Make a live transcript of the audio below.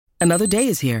Another day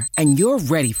is here, and you're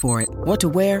ready for it. What to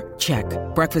wear? Check.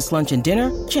 Breakfast, lunch, and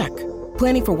dinner? Check.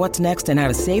 Planning for what's next and how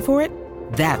to save for it?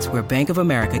 That's where Bank of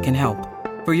America can help.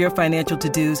 For your financial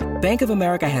to-dos, Bank of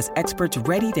America has experts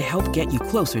ready to help get you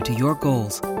closer to your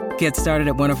goals. Get started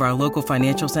at one of our local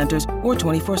financial centers or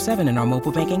 24/7 in our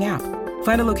mobile banking app.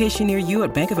 Find a location near you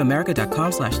at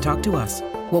bankofamerica.com/talktous.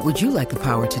 What would you like the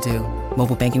power to do?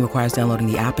 Mobile banking requires downloading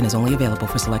the app and is only available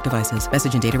for select devices.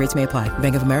 Message and data rates may apply.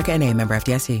 Bank of America N.A., member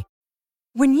FDIC.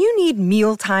 When you need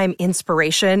mealtime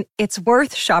inspiration, it's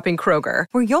worth shopping Kroger,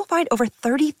 where you'll find over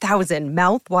 30,000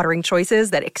 mouth-watering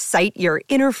choices that excite your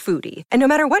inner foodie. And no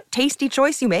matter what tasty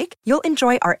choice you make, you'll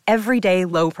enjoy our everyday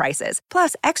low prices,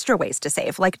 plus extra ways to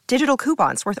save, like digital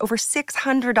coupons worth over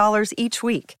 $600 each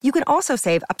week. You can also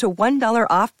save up to $1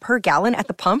 off per gallon at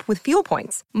the pump with fuel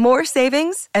points. More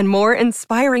savings and more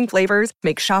inspiring flavors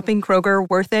make shopping Kroger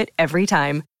worth it every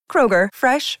time. Kroger,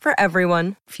 fresh for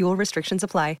everyone. Fuel restrictions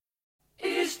apply.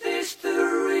 Is this the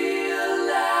real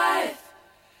life?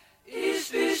 Is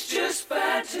this just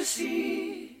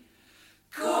fantasy?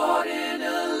 Caught in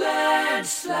a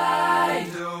landslide,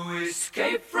 no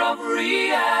escape from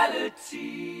reality.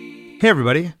 Hey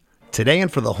everybody, today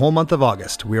and for the whole month of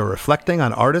August, we are reflecting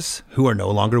on artists who are no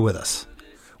longer with us.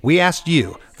 We asked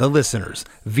you, the listeners,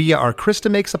 via our Krista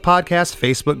Makes a Podcast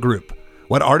Facebook group,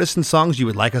 what artists and songs you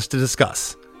would like us to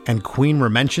discuss, and Queen were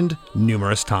mentioned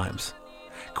numerous times.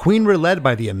 Queen were led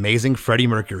by the amazing Freddie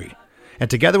Mercury. And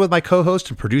together with my co-host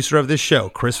and producer of this show,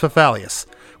 Chris Fafalius,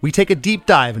 we take a deep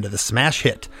dive into the smash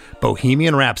hit,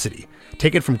 Bohemian Rhapsody,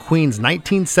 taken from Queen's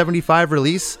 1975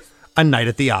 release, A Night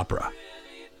at the Opera.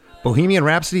 Bohemian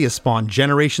Rhapsody has spawned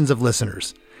generations of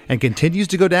listeners and continues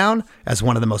to go down as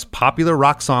one of the most popular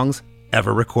rock songs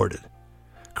ever recorded.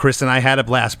 Chris and I had a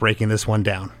blast breaking this one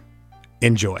down.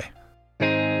 Enjoy.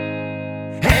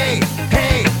 Hey,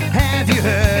 have you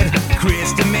heard?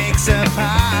 Krista Makes a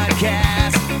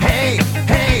Podcast. Hey,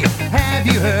 have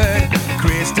you heard?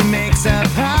 Krista Makes a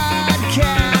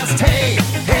Podcast. Hey,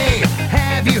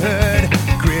 have you heard?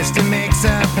 Krista Makes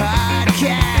a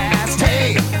Podcast.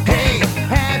 Hey,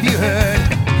 have you heard?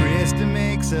 Krista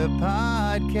Makes a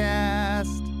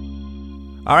Podcast.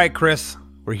 All right, Chris,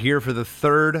 we're here for the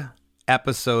third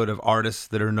episode of Artists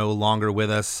That Are No Longer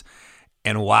With Us.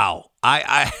 And wow,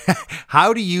 I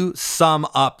how do you sum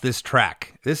up this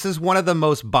track? This is one of the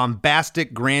most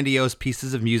bombastic, grandiose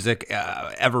pieces of music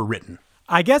ever written.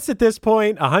 I guess at this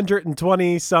point,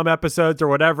 120 some episodes or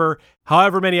whatever,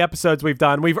 however many episodes we've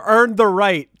done, we've earned the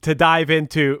right to dive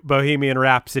into Bohemian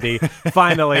Rhapsody.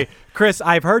 Finally, Chris,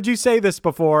 I've heard you say this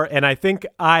before, and I think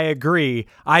I agree.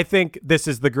 I think this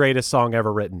is the greatest song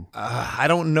ever written. I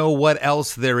don't know what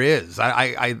else there is.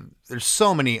 There's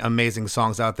so many amazing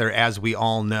songs out there, as we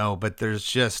all know, but there's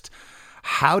just,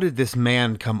 how did this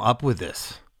man come up with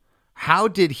this? How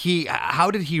did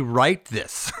he write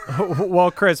this?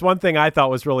 Well, Chris, one thing I thought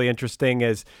was really interesting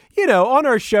is, on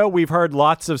our show, we've heard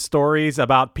lots of stories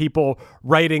about people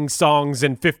writing songs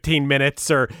in 15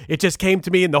 minutes, or it just came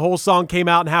to me and the whole song came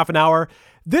out in half an hour.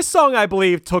 This song, I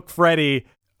believe, took Freddie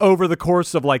over the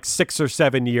course of like 6 or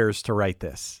 7 years to write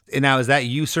this. And now, is that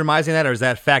you surmising that, or is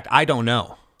that fact? I don't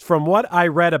know. From what I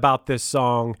read about this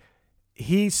song,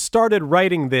 he started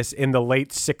writing this in the late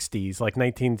 60s, like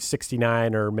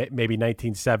 1969 or maybe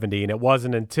 1970. And it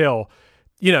wasn't until,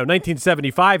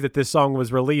 1975 that this song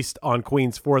was released on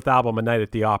Queen's fourth album, A Night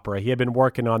at the Opera. He had been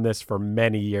working on this for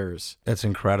many years. That's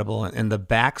incredible. And the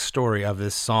backstory of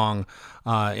this song,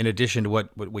 in addition to what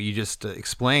you just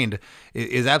explained,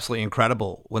 is absolutely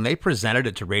incredible. When they presented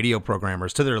it to radio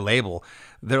programmers, to their label,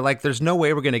 they're like, there's no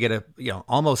way we're going to get a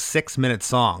almost 6-minute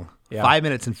song. Yeah. 5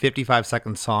 minutes and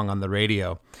 55-second song on the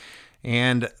radio.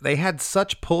 And they had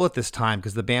such pull at this time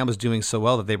because the band was doing so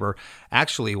well that they were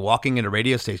actually walking into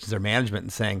radio stations, their management,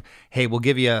 and saying, hey, we'll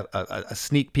give you a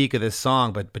sneak peek of this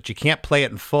song, but you can't play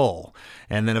it in full.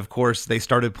 And then, of course, they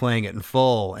started playing it in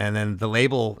full. And then the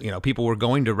label, people were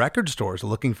going to record stores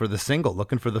looking for the single,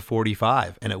 looking for the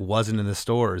 45, and it wasn't in the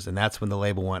stores. And that's when the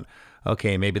label went,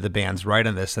 okay, maybe the band's right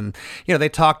on this. And, they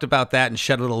talked about that and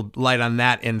shed a little light on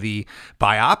that in the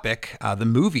biopic, the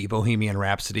movie Bohemian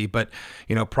Rhapsody. But,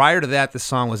 prior to that, this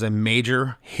song was a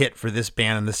major hit for this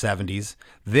band in the 70s.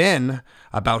 Then,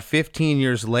 about 15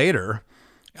 years later,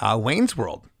 Wayne's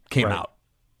World came out.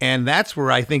 And that's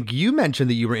where I think you mentioned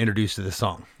that you were introduced to the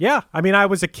song. Yeah. I mean, I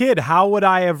was a kid. How would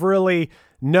I have really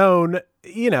known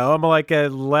I'm like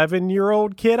an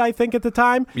 11-year-old kid, I think, at the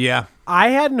time. Yeah. I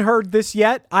hadn't heard this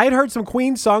yet. I had heard some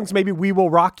Queen songs, maybe We Will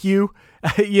Rock You,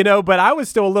 but I was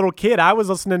still a little kid. I was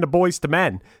listening to Boyz II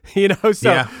Men,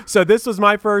 so this was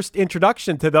my first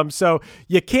introduction to them. So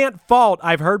you can't fault.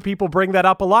 I've heard people bring that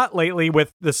up a lot lately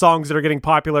with the songs that are getting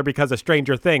popular because of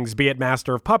Stranger Things, be it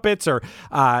Master of Puppets or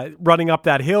Running Up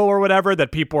That Hill or whatever,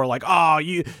 that people are like, oh,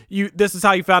 you this is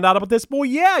how you found out about this. Well,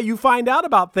 yeah, you find out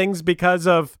about things because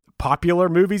of popular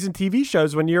movies and TV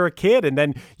shows when you're a kid, and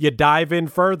then you dive in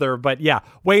further. But yeah,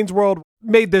 Wayne's World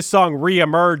made this song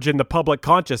reemerge in the public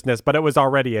consciousness, but it was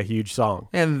already a huge song.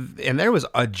 And there was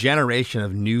a generation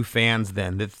of new fans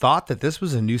then that thought that this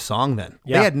was a new song then.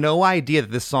 Yeah. They had no idea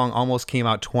that this song almost came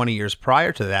out 20 years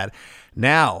prior to that.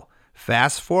 Now,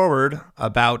 fast forward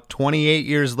about 28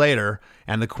 years later,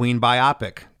 and the Queen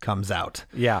biopic comes out.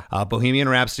 Yeah. Bohemian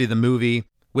Rhapsody, the movie,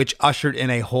 which ushered in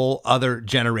a whole other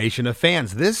generation of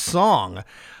fans. This song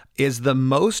is the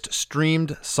most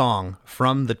streamed song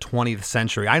from the 20th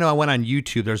century. I know I went on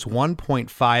YouTube. There's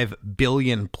 1.5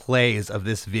 billion plays of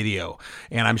this video.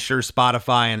 And I'm sure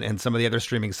Spotify and some of the other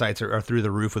streaming sites are through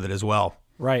the roof with it as well.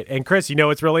 Right. And Chris,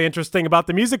 what's really interesting about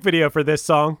the music video for this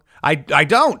song? I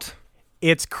don't.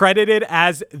 It's credited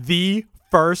as the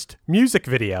first music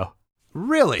video.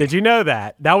 Really? Did you know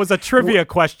that? That was a trivia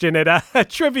question at a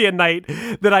trivia night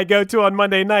that I go to on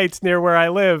Monday nights near where I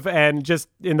live. And just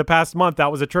in the past month, that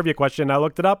was a trivia question. I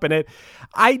looked it up, and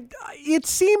it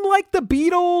seemed like the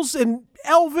Beatles and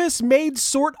Elvis made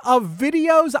sort of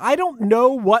videos. I don't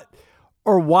know what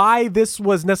or why this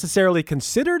was necessarily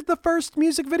considered the first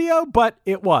music video, but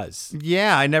it was.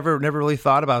 Yeah, I never really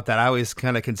thought about that. I always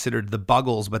kind of considered the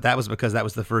Buggles, but that was because that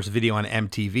was the first video on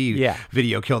MTV. Yeah.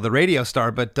 Video killed the radio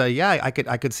star. But yeah, I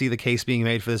could see the case being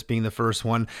made for this being the first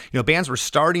one. Bands were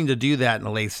starting to do that in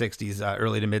the late 60s,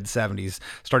 early to mid 70s,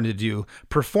 starting to do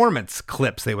performance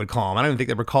clips, they would call them. I don't even think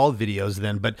they were called videos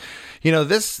then. But,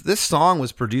 this song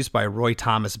was produced by Roy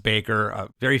Thomas Baker, a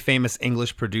very famous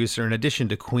English producer. In addition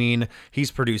to Queen, he's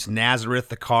produced Nazareth,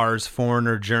 The Cars,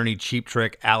 Foreigner, Journey, Cheap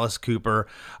Trick, Alice Cooper,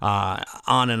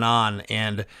 on and on.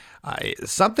 And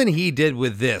something he did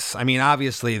with this,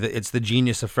 obviously it's the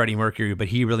genius of Freddie Mercury, but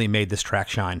he really made this track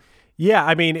shine.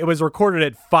 Yeah, it was recorded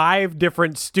at 5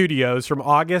 different studios from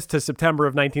August to September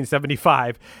of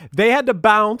 1975. They had to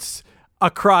bounce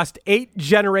across 8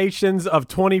 generations of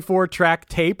 24-track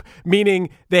tape, meaning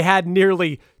they had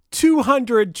nearly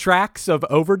 200 tracks of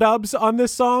overdubs on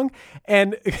this song.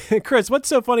 And Chris, what's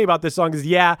so funny about this song is,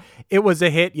 yeah, it was a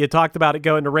hit. You talked about it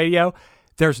going to radio.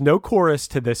 There's no chorus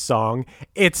to this song.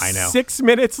 It's 6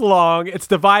 minutes long. It's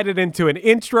divided into an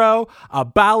intro, a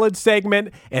ballad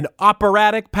segment, an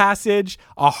operatic passage,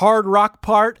 a hard rock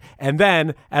part, and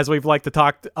then, as we've liked to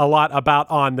talk a lot about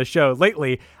on the show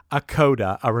lately, a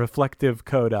coda, a reflective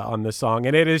coda on the song.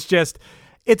 And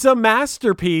it's a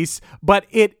masterpiece, but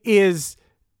it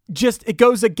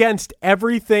goes against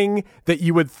everything that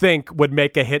you would think would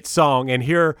make a hit song. And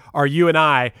here are you and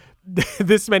I,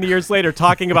 this many years later,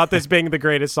 talking about this being the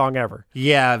greatest song ever.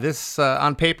 Yeah, this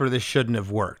on paper, this shouldn't have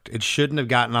worked. It shouldn't have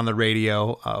gotten on the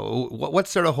radio.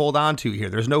 What's there to hold on to here?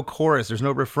 There's no chorus. There's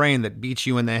no refrain that beats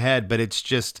you in the head, but it's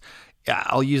just...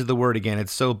 I'll use the word again.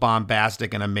 It's so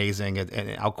bombastic and amazing.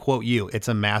 And I'll quote you. It's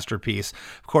a masterpiece.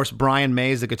 Of course, Brian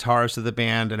May is the guitarist of the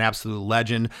band, an absolute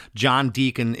legend. John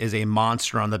Deacon is a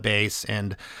monster on the bass.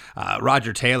 And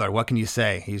Roger Taylor, what can you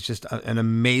say? He's just an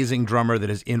amazing drummer that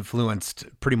has influenced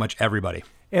pretty much everybody.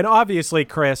 And obviously,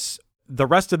 Chris, the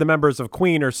rest of the members of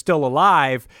Queen are still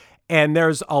alive. And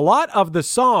there's a lot of the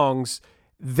songs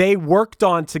they worked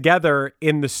on together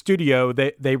in the studio.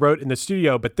 They wrote in the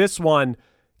studio, but this one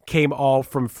came all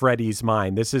from Freddie's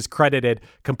mind. This is credited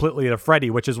completely to Freddie,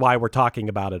 which is why we're talking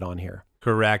about it on here.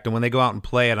 Correct. And when they go out and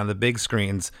play it on the big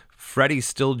screens, Freddie's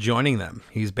still joining them.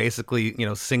 He's basically,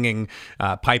 singing,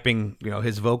 piping,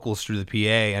 his vocals through the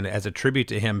PA, and as a tribute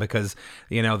to him, because,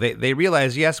 they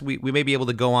realize, yes, we may be able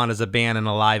to go on as a band and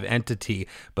a live entity,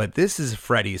 but this is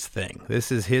Freddie's thing.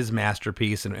 This is his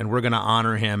masterpiece, and we're going to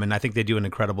honor him. And I think they do an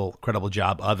incredible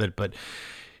job of it. But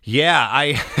yeah,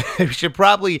 I should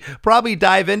probably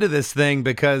dive into this thing,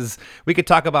 because we could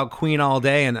talk about Queen all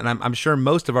day, and I'm sure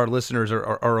most of our listeners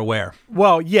are aware.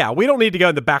 Well, yeah, we don't need to go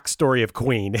in the backstory of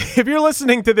Queen. If you're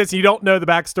listening to this and you don't know the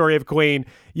backstory of Queen,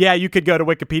 yeah, you could go to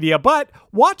Wikipedia, but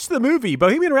watch the movie,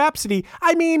 Bohemian Rhapsody.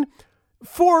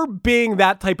 For being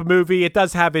that type of movie, it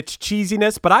does have its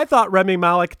cheesiness, but I thought Rami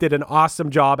Malek did an awesome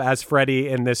job as Freddie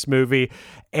in this movie,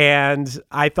 and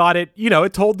I thought it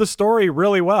told the story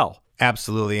really well.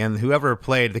 Absolutely, and whoever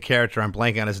played the character, I'm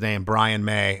blanking on his name, Brian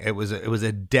May. It was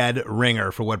a dead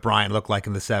ringer for what Brian looked like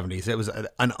in the 70s. It was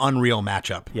an unreal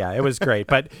matchup. Yeah, it was great.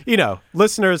 But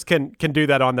listeners can do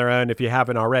that on their own if you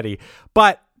haven't already.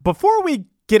 But before we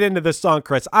get into this song,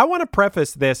 Chris, I want to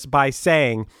preface this by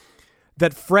saying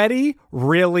that Freddie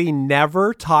really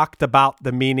never talked about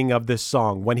the meaning of this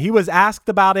song. When he was asked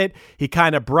about it, he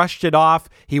kind of brushed it off.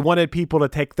 He wanted people to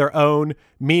take their own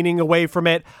meaning away from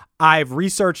it. I've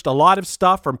researched a lot of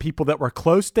stuff from people that were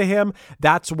close to him.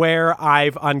 That's where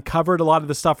I've uncovered a lot of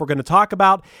the stuff we're going to talk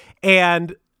about.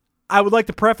 And I would like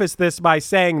to preface this by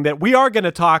saying that we are going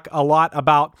to talk a lot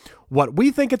about what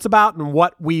we think it's about and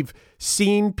what we've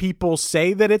seen people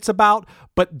say that it's about,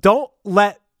 but don't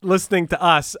let listening to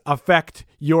us affect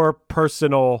your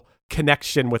personal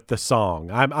connection with the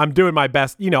song. I'm doing my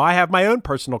best. I have my own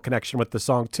personal connection with the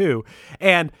song too.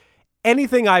 And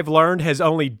anything I've learned has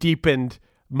only deepened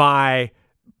my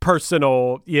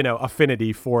personal,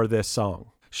 affinity for this song.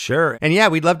 Sure. And yeah,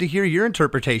 we'd love to hear your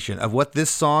interpretation of what this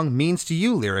song means to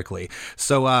you lyrically.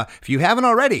 So if you haven't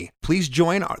already, please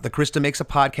join the Krista Makes a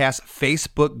Podcast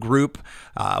Facebook group.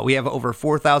 We have over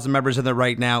 4,000 members in there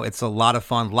right now. It's a lot of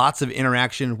fun, lots of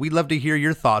interaction. We'd love to hear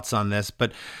your thoughts on this.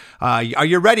 But are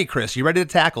you ready, Chris? You ready to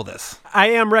tackle this? I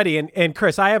am ready. And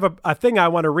Chris, I have a thing I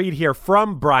want to read here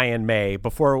from Brian May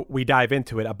before we dive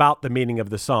into it about the meaning of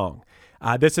the song.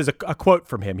 This is a quote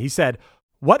from him. He said,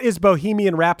 "What is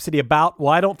Bohemian Rhapsody about?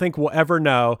 Well, I don't think we'll ever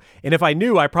know. And if I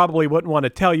knew, I probably wouldn't want to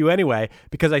tell you anyway,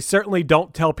 because I certainly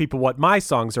don't tell people what my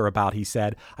songs are about," he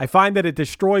said. "I find that it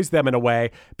destroys them in a way,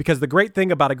 because the great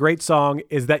thing about a great song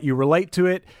is that you relate to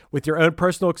it with your own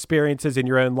personal experiences in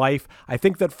your own life. I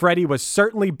think that Freddie was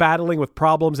certainly battling with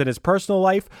problems in his personal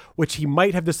life, which he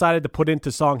might have decided to put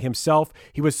into song himself.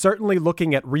 He was certainly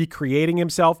looking at recreating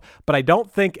himself, but I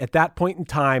don't think at that point in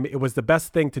time it was the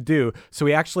best thing to do, so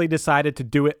he actually decided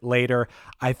to do it later.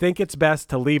 I think it's best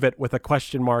to leave it with a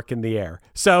question mark in the air."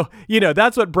 So,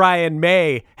 that's what Brian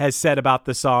May has said about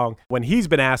the song when he's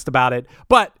been asked about it.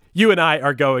 But you and I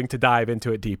are going to dive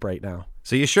into it deep right now.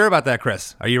 So you sure about that,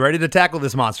 Chris? Are you ready to tackle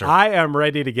this monster? I am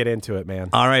ready to get into it, man.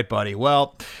 All right, buddy.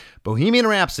 Well, Bohemian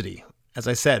Rhapsody, as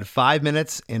I said, 5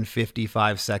 minutes and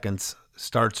 55 seconds,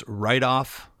 starts right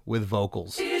off with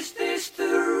vocals. Is this the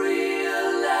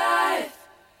real life?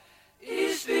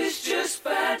 Is this just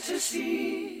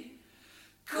fantasy?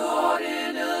 Caught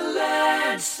in a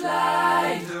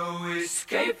landslide, no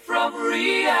escape from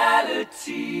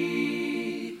reality.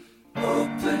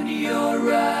 Open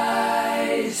your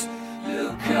eyes,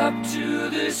 look up to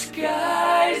the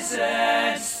skies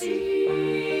and see.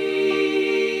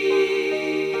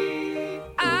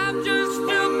 I'm just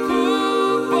a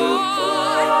poor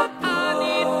boy, I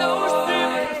need no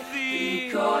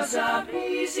sympathy, because I'm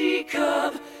easy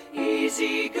come,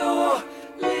 easy go,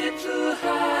 little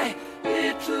high,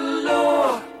 little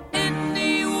low.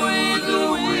 Any way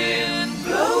the wind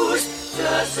blows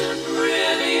doesn't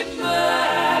really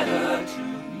matter to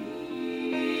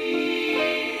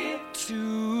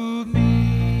me.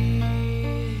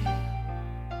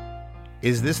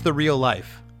 Is this the real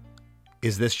life?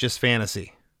 Is this just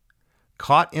fantasy?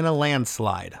 Caught in a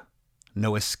landslide,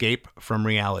 no escape from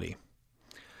reality.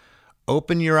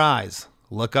 Open your eyes,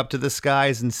 look up to the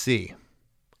skies and see.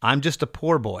 I'm just a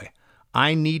poor boy.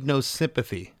 I need no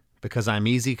sympathy, because I'm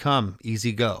easy come,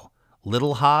 easy go.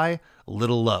 Little high,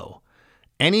 little low.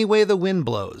 Any way the wind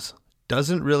blows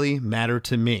doesn't really matter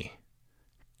to me.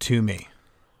 To me.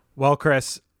 Well,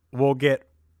 Chris, we'll get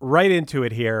right into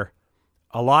it here.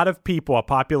 A lot of people, a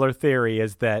popular theory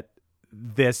is that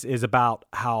this is about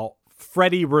how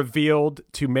Freddie revealed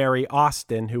to Mary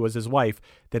Austin, who was his wife,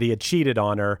 that he had cheated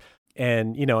on her.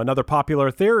 And, another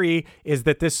popular theory is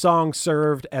that this song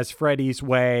served as Freddie's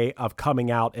way of coming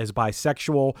out as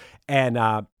bisexual.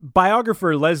 And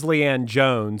biographer Leslie Ann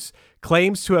Jones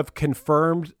claims to have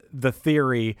confirmed the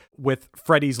theory with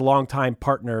Freddie's longtime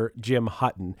partner, Jim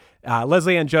Hutton.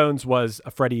 Leslie Ann Jones was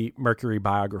a Freddie Mercury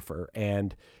biographer,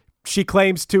 and she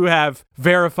claims to have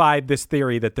verified this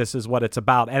theory that this is what it's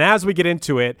about. And as we get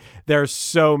into it, there's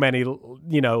so many,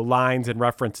 lines and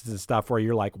references and stuff where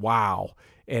you're like, wow.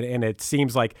 And it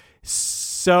seems like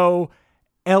so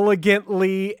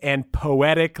elegantly and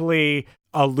poetically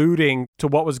alluding to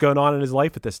what was going on in his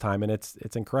life at this time. And it's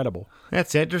incredible.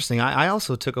 That's interesting. I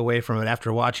also took away from it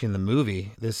after watching the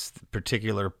movie, this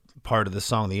particular part of the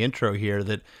song, the intro here,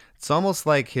 that It's almost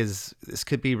like this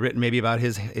could be written maybe about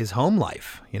his home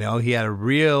life. You know, he had a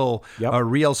real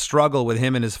struggle with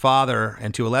him and his father,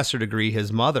 and to a lesser degree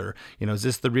his mother. You know, is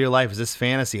this the real life? Is this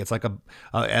fantasy? It's like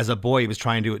as a boy he was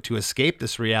trying to escape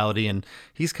this reality, and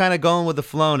he's kind of going with the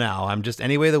flow now. I'm just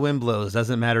any way the wind blows,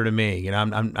 doesn't matter to me. You know,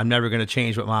 I'm never going to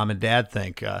change what mom and dad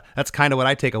think. That's kind of what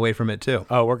I take away from it too.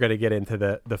 Oh, we're going to get into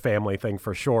the family thing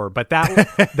for sure. But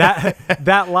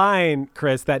that line,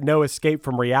 Chris, that no escape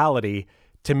from reality.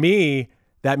 To me,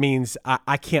 that means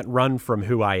I can't run from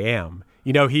who I am.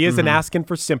 You know, he isn't asking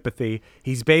for sympathy.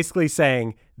 He's basically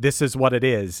saying, this is what it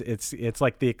is. It's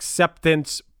like the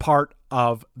acceptance part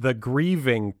of the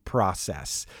grieving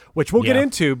process, which we'll get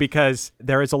into because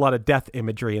there is a lot of death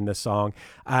imagery in this song,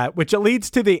 which it leads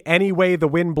to the any way the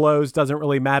wind blows doesn't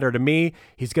really matter to me.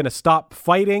 He's going to stop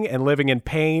fighting and living in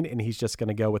pain, and he's just going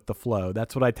to go with the flow.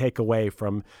 That's what I take away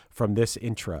from this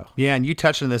intro. Yeah, and you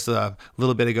touched on this a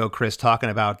little bit ago, Chris, talking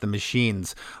about the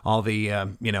machines, all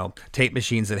the tape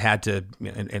machines that had to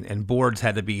and boards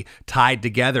had to be tied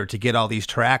together to get all these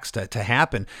tracks to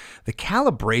happen. The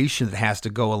calibration that has to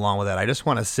go along with that. I just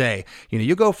want to say,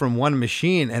 you go from one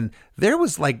machine and there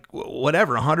was like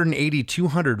 180,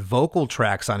 200 vocal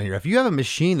tracks on here. If you have a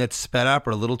machine that's sped up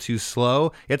or a little too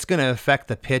slow, it's going to affect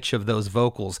the pitch of those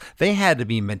vocals. They had to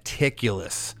be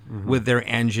meticulous with their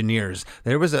engineers.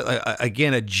 There was a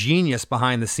genius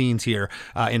behind the scenes here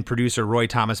in producer Roy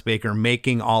Thomas Baker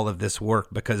making all of this work,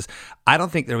 because I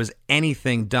don't think there was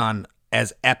anything done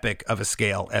as epic of a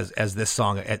scale as this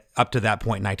song up to that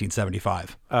point in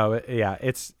 1975. Oh, yeah,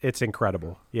 it's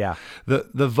incredible. Yeah.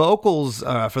 The vocals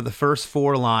for the first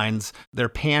four lines, they're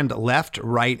panned left,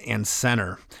 right, and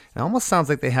center. It almost sounds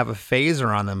like they have a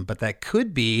phaser on them, but that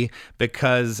could be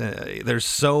because there's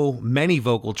so many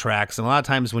vocal tracks, and a lot of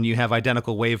times when you have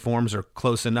identical waveforms or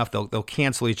close enough, they'll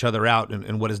cancel each other out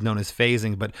in what is known as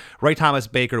phasing. But Roy Thomas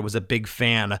Baker was a big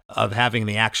fan of having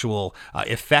the actual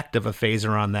effect of a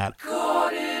phaser on that.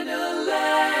 Caught in a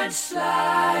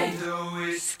landslide, no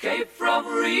escape from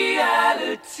reality.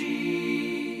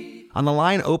 On the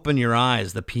line Open Your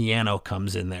Eyes, the piano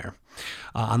comes in there.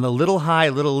 On the little high,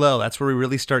 little low, that's where we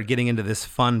really start getting into this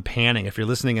fun panning. If you're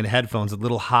listening in headphones, the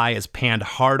little high is panned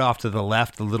hard off to the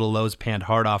left, the little low is panned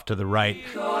hard off to the right.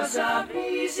 Because I'm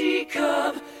easy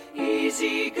come,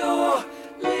 easy go,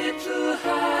 little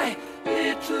high,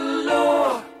 little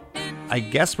low. I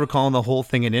guess we're calling the whole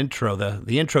thing an intro.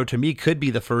 The intro to me could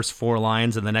be the first four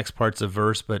lines and the next part's a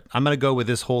verse, but I'm going to go with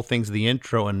this whole thing's the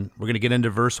intro, and we're going to get into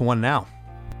verse 1 now.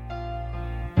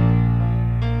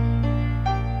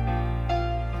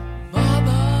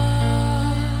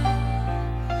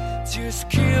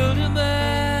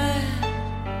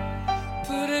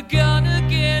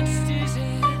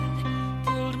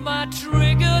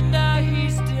 Mama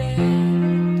just killed a man,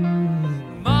 put a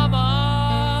gun against his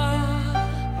head, pulled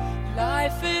my trigger,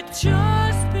 now he's dead.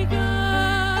 Mama,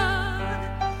 life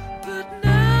had just begun,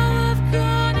 but now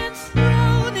I've gone and thrown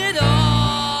it all away.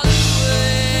 Mama,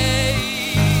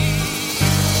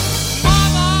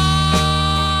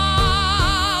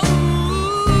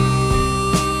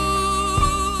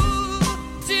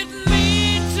 didn't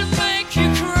mean to make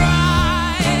you cry.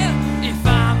 If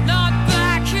I'm not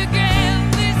back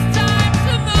again this time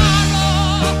tomorrow,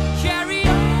 carry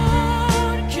on,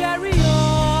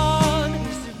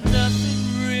 as if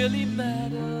nothing really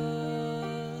matters.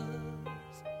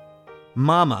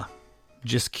 Mama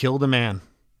just killed a man,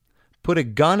 put a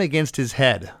gun against his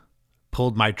head,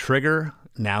 pulled my trigger,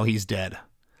 now he's dead.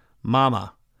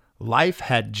 Mama, life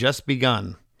had just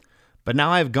begun, but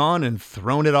now I've gone and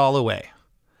thrown it all away.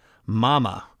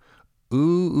 Mama,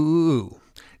 ooh,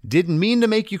 didn't mean to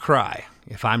make you cry.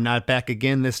 If I'm not back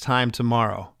again this time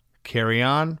tomorrow, carry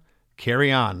on,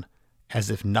 as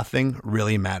if nothing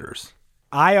really matters.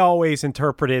 I always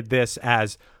interpreted this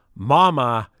as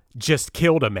Mama just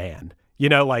killed a man.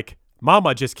 Like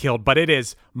Mama just killed, but it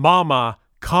is Mama,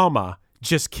 comma,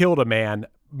 just killed a man,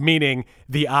 meaning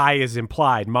the I is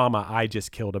implied. Mama, I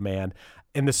just killed a man.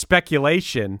 And the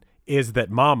speculation is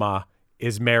that Mama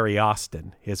is Mary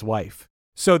Austin, his wife.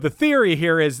 So the theory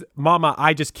here is Mama,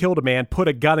 I just killed a man, put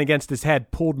a gun against his head,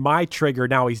 pulled my trigger,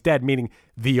 now he's dead, meaning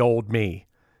the old me.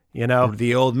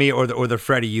 The old me, or the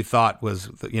Freddie you thought was,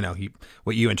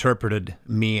 what you interpreted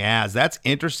me as. That's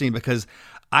interesting because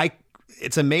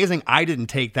it's amazing I didn't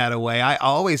take that away. I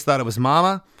always thought it was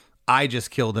Mama, I just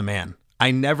killed a man.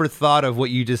 I never thought of what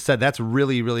you just said. That's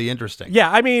really, really interesting. Yeah,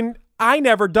 I mean, I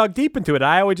never dug deep into it.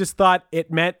 I always just thought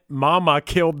it meant Mama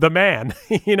killed the man.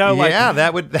 Yeah,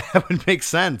 that would make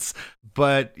sense.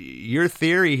 But your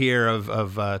theory here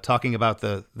of talking about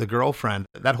the girlfriend,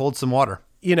 that holds some water.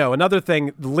 Another thing,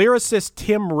 the lyricist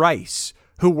Tim Rice,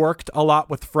 who worked a lot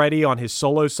with Freddie on his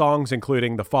solo songs,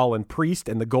 including The Fallen Priest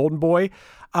and The Golden Boy.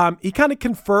 He kind of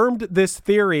confirmed this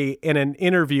theory in an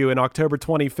interview in October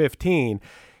 2015.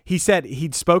 He said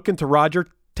he'd spoken to Roger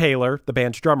Taylor, the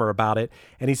band's drummer, about it,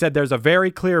 and he said there's a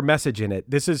very clear message in it.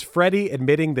 This is Freddie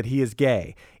admitting that he is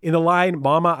gay. In the line,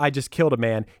 "Mama, I just killed a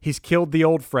man," he's killed the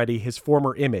old Freddie, his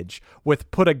former image.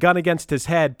 With "put a gun against his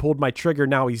head, pulled my trigger,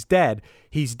 now he's dead,"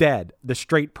 he's dead, the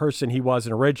straight person he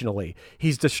wasn't originally.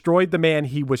 He's destroyed the man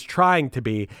he was trying to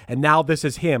be, and now this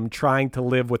is him trying to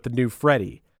live with the new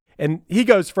Freddie. And he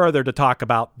goes further to talk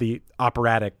about the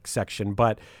operatic section,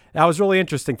 but that was really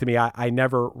interesting to me. I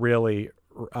never really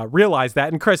realized that.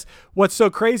 And Chris, what's so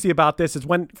crazy about this is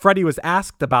when Freddie was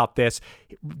asked about this,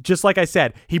 just like I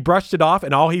said, he brushed it off,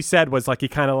 and all he said was like, he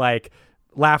kind of like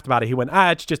laughed about it. He went,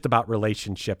 it's just about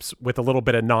relationships with a little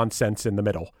bit of nonsense in the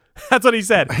middle. That's what he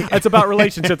said. It's about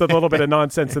relationships with a little bit of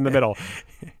nonsense in the middle.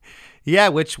 Yeah,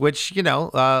 which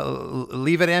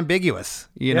leave it ambiguous.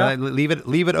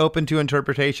 Leave it open to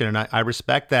interpretation, and I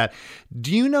respect that.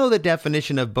 Do you know the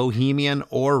definition of bohemian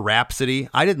or rhapsody?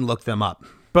 I didn't look them up.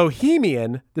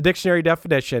 Bohemian, the dictionary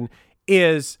definition,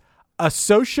 is a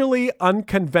socially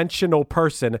unconventional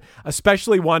person,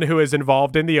 especially one who is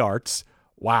involved in the arts.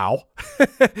 Wow.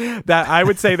 That I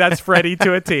would say that's Freddie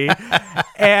to a T.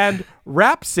 And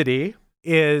rhapsody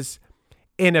is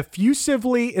an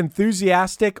effusively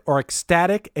enthusiastic or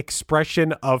ecstatic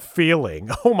expression of feeling.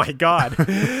 Oh my God.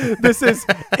 This is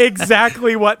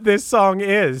exactly what this song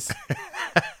is.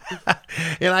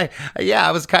 And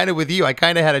I was kind of with you. I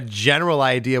kind of had a general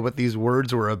idea what these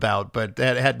words were about, but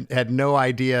had no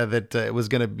idea that it was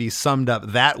going to be summed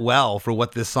up that well for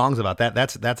what this song's about.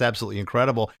 That's absolutely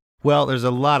incredible. Well, there's a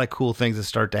lot of cool things that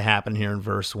start to happen here in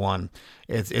verse 1.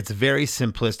 It's very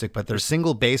simplistic, but there's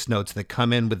single bass notes that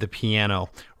come in with the piano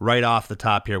right off the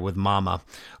top here with "Mama"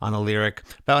 on the lyric.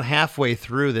 About halfway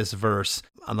through this verse,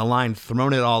 on the line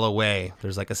 "Thrown it all away,"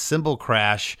 there's like a cymbal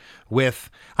crash with,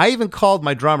 I even called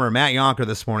my drummer, Matt Yonker,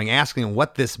 this morning, asking him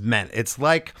what this meant. It's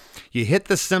like you hit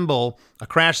the cymbal, a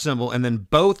crash cymbal, and then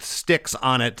both sticks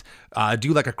on it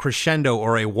do like a crescendo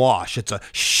or a wash. It's a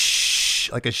shh,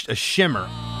 like a shimmer.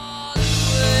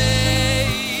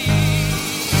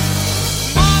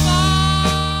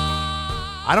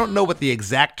 I don't know what the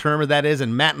exact term of that is,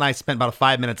 and Matt and I spent about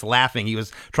 5 minutes laughing. He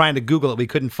was trying to Google it. We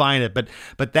couldn't find it, but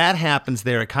that happens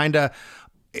there.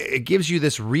 It gives you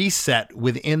this reset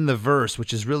within the verse,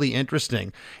 which is really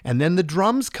interesting. And then the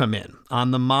drums come in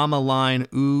on the "Mama" line,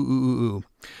 ooh, ooh, ooh, ooh.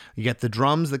 You get the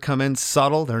drums that come in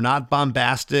subtle. They're not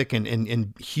bombastic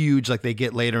and huge like they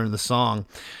get later in the song.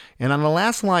 And on the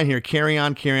last line here, carry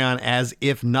on, as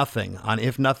if nothing. On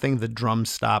 "if nothing," the drums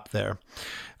stop there.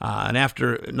 And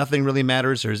after "nothing really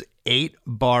matters," there's 8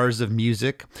 bars of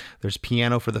music. There's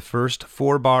piano for the first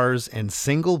 4 bars, and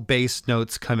single bass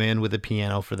notes come in with the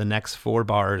piano for the next 4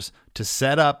 bars to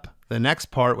set up the next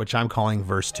part, which I'm calling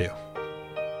verse 2.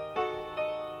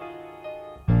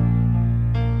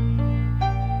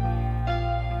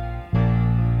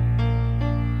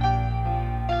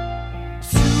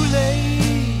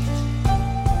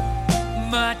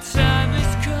 My time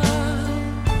has come,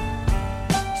 sent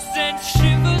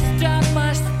shivers down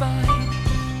my spine,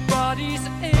 body's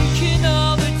aching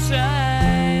all the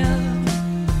time.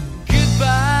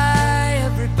 Goodbye,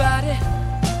 everybody,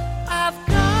 I've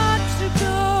got to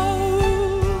go.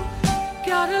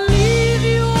 Gotta leave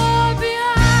you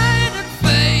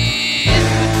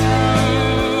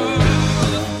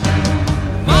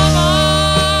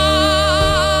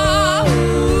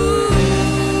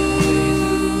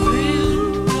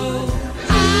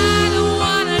all behind and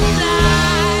face the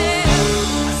truth.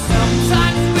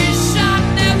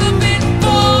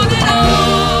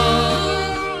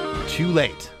 Mama,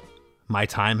 late, my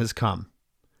time has come.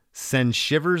 Send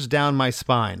shivers down my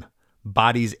spine,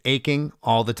 body's aching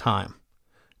all the time.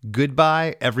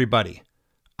 Goodbye, everybody,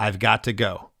 I've got to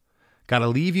go. Gotta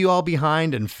leave you all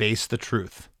behind and face the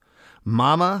truth.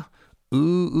 Mama, ooh,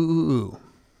 ooh, ooh, ooh.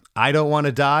 I don't want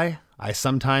to die. I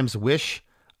sometimes wish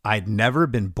I'd never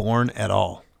been born at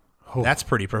all. Oh. That's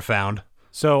pretty profound.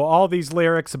 So all these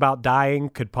lyrics about dying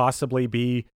could possibly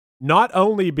be not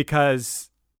only because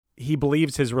he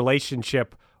believes his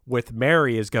relationship with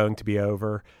Mary is going to be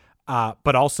over,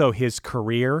 but also his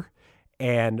career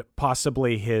and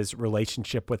possibly his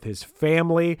relationship with his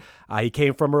family. He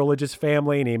came from a religious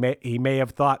family, and he may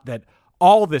have thought that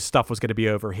all this stuff was going to be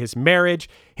over. His marriage,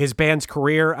 his band's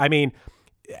career. I mean,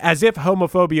 as if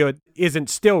homophobia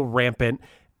isn't still rampant.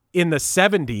 In the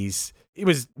 70s, it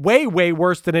was way, way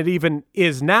worse than it even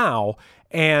is now.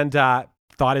 And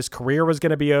thought his career was going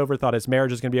to be over, thought his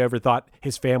marriage was going to be over, thought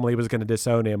his family was going to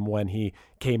disown him when he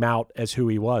came out as who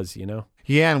he was, you know?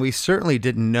 Yeah, and we certainly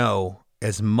didn't know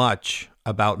as much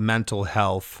about mental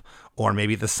health or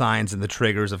maybe the signs and the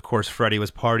triggers. Of course, Freddie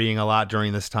was partying a lot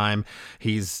during this time.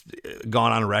 He's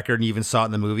gone on record, and you even saw it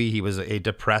in the movie. He was a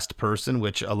depressed person,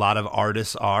 which a lot of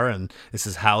artists are, and this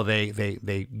is how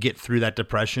they get through that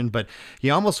depression. But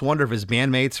you almost wonder if his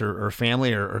bandmates or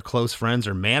family or close friends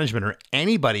or management or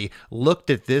anybody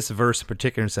looked at this verse in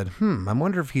particular and said, I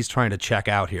wonder if he's trying to check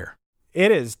out here.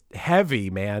 It is heavy,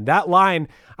 man. That line,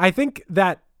 I think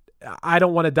that I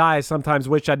don't want to die, sometimes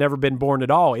wish I'd never been born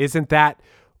at all. Isn't that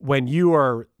when you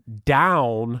are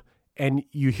down and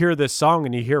you hear this song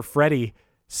and you hear Freddie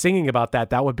singing about that,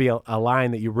 that would be a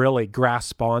line that you really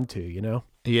grasp onto, you know?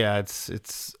 Yeah,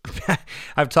 it's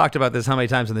I've talked about this how many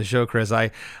times in the show, Chris.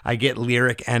 I get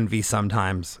lyric envy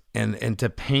sometimes. And to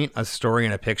paint a story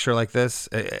in a picture like this,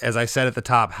 as I said at the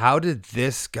top, how did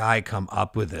this guy come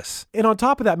up with this? And on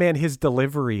top of that, man, his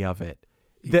delivery of it.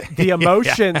 The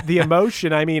emotion, the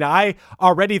emotion. I mean, I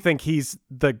already think he's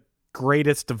the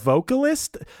greatest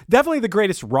vocalist, definitely the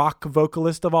greatest rock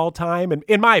vocalist of all time. And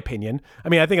in my opinion, I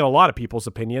mean, I think in a lot of people's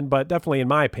opinion, but definitely in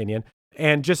my opinion,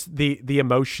 and just the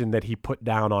emotion that he put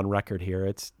down on record here.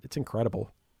 It's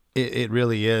incredible. It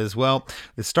really is. Well,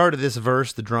 the start of this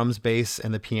verse, the drums, bass,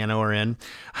 and the piano are in.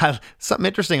 Something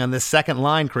interesting on this second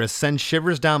line, Chris, send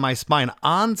shivers down my spine.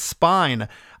 On spine,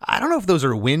 I don't know if those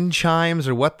are wind chimes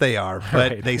or what they are,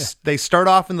 but right. they start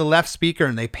off in the left speaker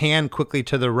and they pan quickly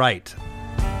to the right.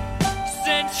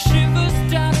 Send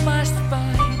shivers down my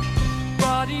spine,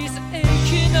 body's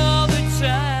aching all the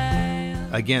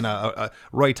time. Again, a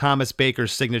Roy Thomas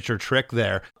Baker's signature trick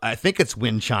there. I think it's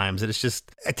wind chimes. And it's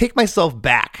just, I take myself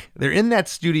back. They're in that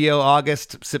studio,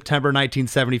 September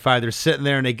 1975. They're sitting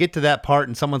there and they get to that part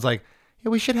and someone's like, yeah,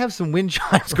 we should have some wind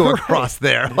chimes go across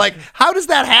there. Like, how does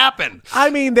that happen? I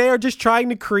mean, they are just trying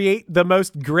to create the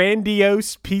most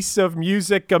grandiose piece of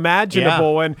music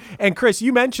imaginable. Yeah. And Chris,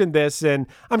 you mentioned this, and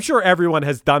I'm sure everyone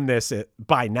has done this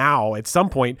by now at some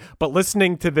point, but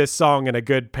listening to this song in a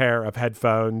good pair of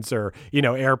headphones or,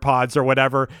 AirPods or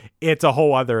whatever, it's a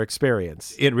whole other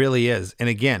experience. It really is. And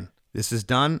again, this is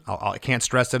done, I can't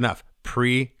stress enough,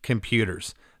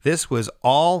 pre-computers. This was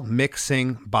all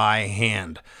mixing by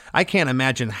hand. I can't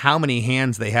imagine how many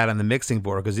hands they had on the mixing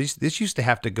board because this used to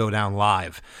have to go down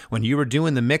live. When you were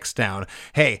doing the mix down,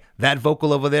 hey, that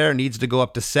vocal over there needs to go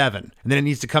up to 7, and then it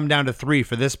needs to come down to 3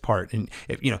 for this part. And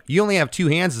if, you only have 2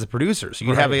 hands as a producer, so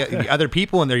you have other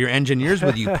people in there, your engineers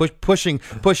with you, pushing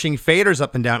faders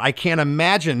up and down. I can't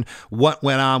imagine what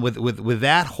went on with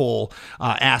that whole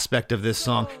aspect of this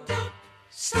song. Don't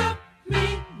stop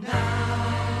me now.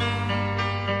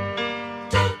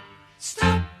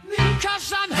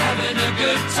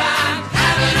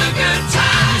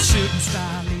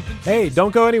 Hey,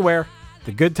 don't go anywhere.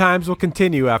 The good times will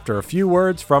continue after a few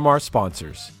words from our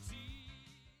sponsors.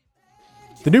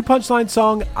 The new Punchline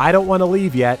song, I Don't Want to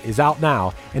Leave Yet, is out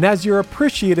now. And as your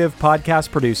appreciative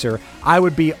podcast producer, I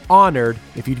would be honored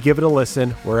if you'd give it a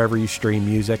listen wherever you stream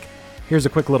music. Here's a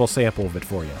quick little sample of it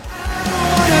for you.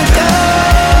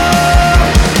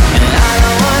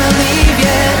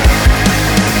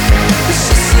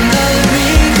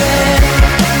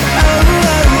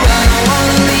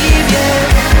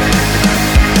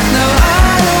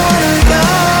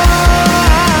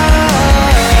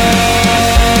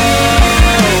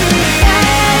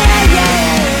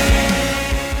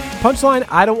 Punchline,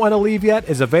 I Don't Want to Leave Yet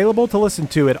is available to listen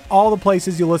to at all the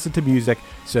places you listen to music,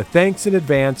 so thanks in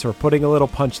advance for putting a little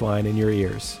punchline in your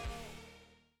ears.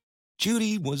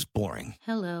 Judy was boring.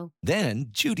 Hello. Then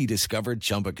Judy discovered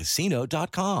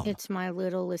ChumbaCasino.com. It's my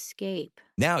little escape.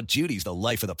 Now Judy's the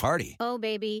life of the party. Oh,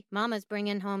 baby, mama's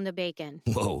bringing home the bacon.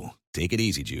 Whoa, take it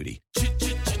easy, Judy.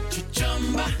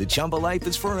 The Chumba life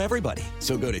is for everybody.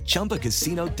 So go to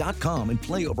ChumbaCasino.com and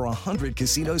play over 100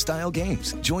 casino-style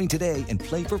games. Join today and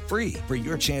play for free for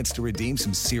your chance to redeem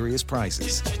some serious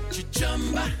prizes.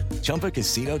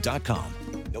 ChumbaCasino.com.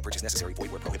 No purchase necessary.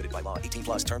 Void where prohibited by law. 18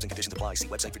 plus terms and conditions apply. See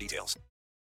website for details.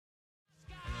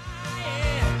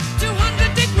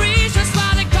 200 degrees, just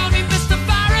while they call me Mr.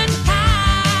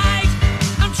 Fahrenheit.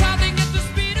 I'm traveling at the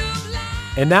speed of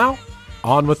light. And now,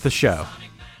 on with the show.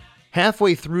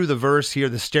 Halfway through the verse here,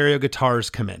 the stereo guitars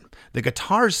come in. The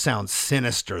guitars sound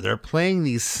sinister. They're playing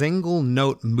these single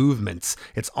note movements.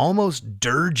 It's almost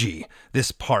dirgy,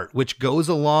 this part, which goes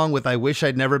along with I Wish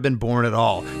I'd Never Been Born at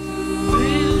All.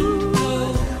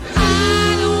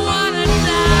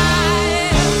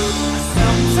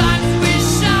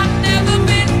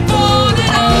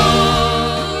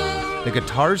 The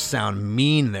guitars sound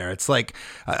mean there. It's like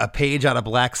a page out of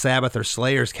Black Sabbath or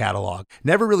Slayer's catalog.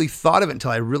 Never really thought of it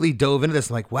until I really dove into this.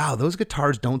 I'm like, wow, those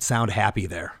guitars don't sound happy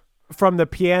there. from the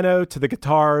piano to the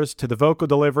guitars to the vocal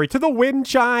delivery to the wind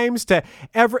chimes to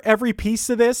every piece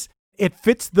of this, it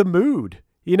fits the mood.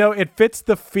 You know, it fits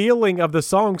the feeling of the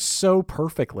song so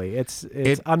perfectly. It's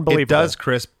unbelievable. It does,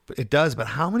 Chris. It does. But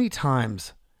how many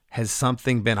times has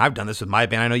something been, I've done this with my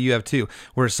band, I know you have too,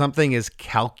 where something is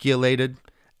calculated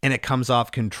and it comes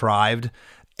off contrived?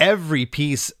 Every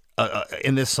piece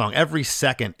in this song, every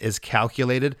second is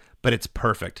calculated, but it's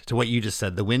perfect. To what you just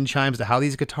said, the wind chimes, to how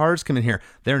these guitars come in here,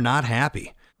 they're not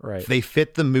happy. Right. They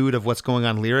fit the mood of what's going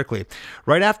on lyrically.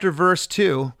 Right after verse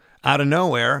 2, out of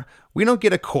nowhere, we don't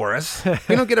get a chorus.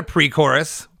 We don't get a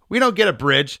pre-chorus. We don't get a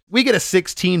bridge. We get a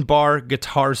 16-bar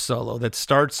guitar solo that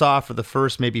starts off for the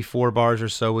first maybe 4 bars or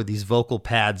so with these vocal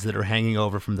pads that are hanging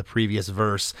over from the previous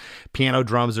verse. Piano,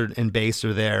 drums, and bass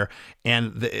are there.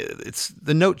 And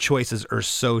the note choices are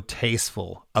so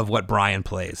tasteful of what Brian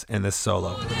plays in this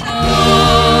solo.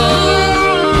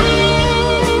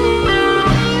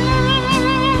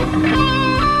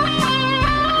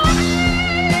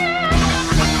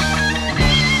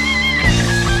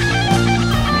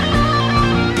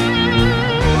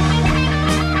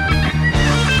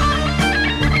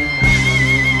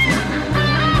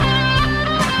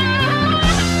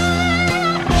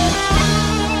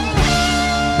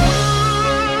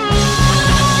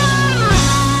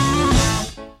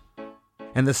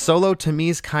 And the solo to me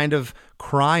is kind of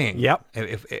crying. Yep.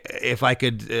 If I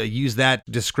could use that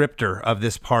descriptor of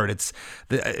this part,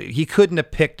 he couldn't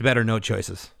have picked better note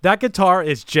choices. That guitar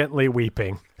is gently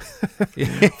weeping,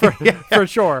 for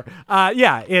sure.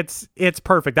 Yeah, it's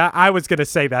perfect. I was gonna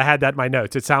say that. I had that in my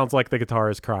notes. It sounds like the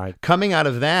guitar is crying. Coming out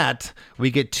of that,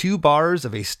 we get 2 bars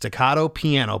of a staccato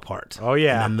piano part. Oh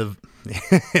yeah. And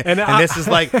this is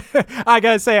like, I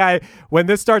gotta say, when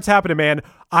this starts happening, man,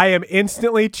 I am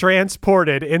instantly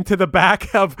transported into the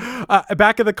back of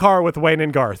the car with Wayne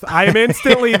and Garth. I am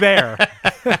instantly there.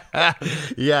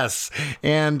 Yes.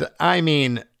 And I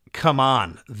mean, come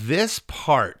on, this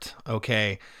part,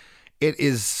 okay, it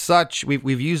is such,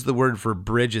 we've used the word for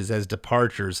bridges as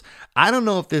departures. I don't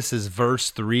know if this is verse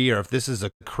 3 or if this is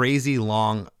a crazy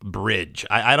long bridge.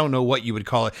 I don't know what you would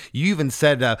call it. You even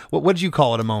said, what did you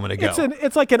call it a moment ago?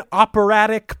 It's like an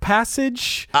operatic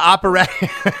passage. Operatic.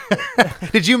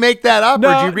 Did you make that up, or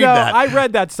did you read that? I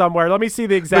read that somewhere. Let me see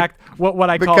the exact what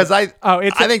I call it. Because I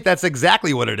think that's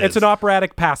exactly what it is. It's an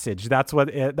operatic passage. That's what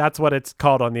it's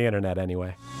called on the internet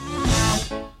anyway.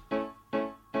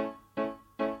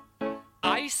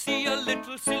 I see a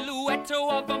little silhouette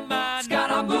of a man.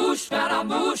 Scaramouche,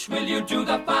 Scaramouche, will you do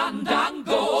the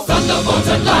fandango? Thunderbolts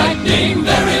and lightning,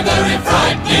 very, very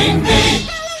frightening me.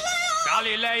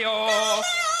 Galileo,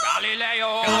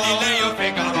 Galileo, Galileo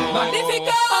Figaro.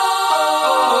 Magnifico!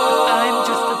 I'm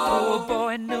just a poor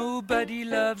boy, nobody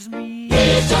loves me.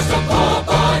 He's just a poor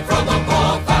boy from a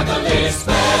poor family,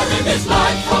 sparing his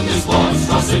life from this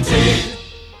monstrosity.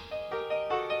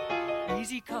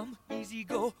 Easy come, easy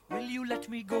go, will you let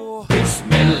me go?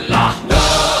 Bismillah,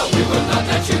 no, we will not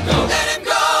let you go. Let him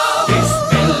go!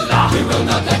 Bismillah, we will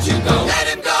not let you go. Let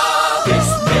him go!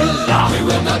 Bismillah, we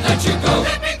will not let you go.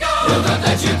 Let me go! We'll not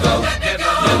let you go. Let me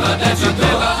go! We'll not let you go.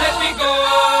 Let me go!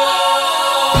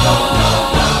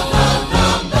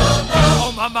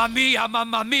 Oh, mamma mia,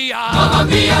 mamma mia. Mamma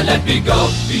mia, let me go.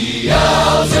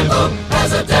 Beelzebub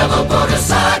has a devil put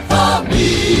aside for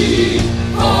me.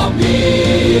 For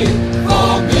me,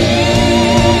 for me.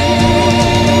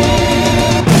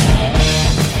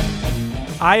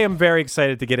 I am very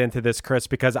excited to get into this, Chris,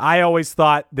 because I always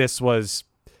thought this was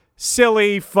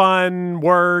silly, fun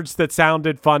words that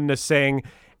sounded fun to sing.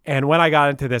 And when I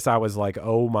got into this, I was like,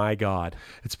 oh my God.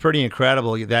 It's pretty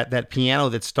incredible. That piano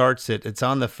that starts it's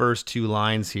on the first 2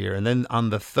 lines here. And then on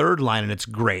the 3rd line, and it's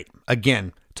great.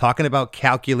 Again, talking about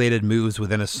calculated moves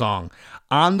within a song.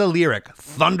 On the lyric,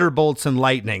 thunderbolts and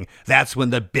lightning, that's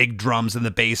when the big drums and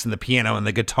the bass and the piano and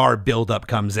the guitar buildup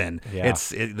comes in. Yeah.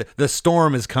 The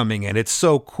storm is coming in. It's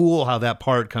so cool how that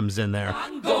part comes in there.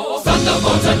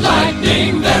 Thunderbolts and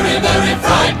lightning, very, very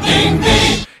frightening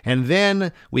me. And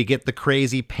then we get the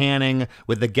crazy panning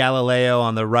with the Galileo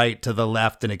on the right to the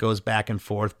left, and it goes back and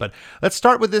forth. But let's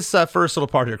start with this first little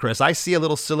part here, Chris. I see a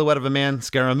little silhouette of a man.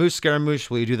 Scaramouche, Scaramouche,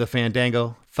 will you do the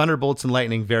fandango? Thunderbolts and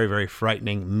lightning, very, very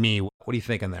frightening me. What are you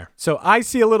thinking there? So I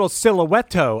see a little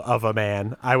silhouetto of a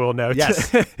man, I will note.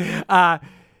 Yes.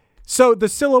 So the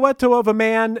silhouetto of a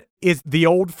man is the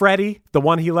old Freddy, the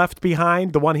one he left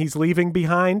behind, the one he's leaving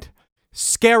behind.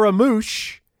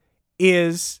 Scaramouche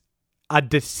is a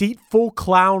deceitful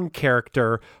clown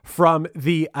character from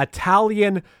the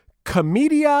Italian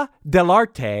Commedia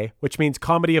dell'arte, which means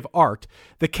comedy of art.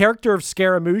 The character of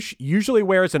Scaramouche usually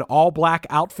wears an all-black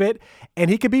outfit, and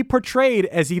he can be portrayed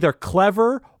as either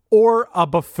clever or a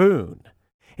buffoon.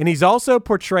 And he's also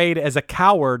portrayed as a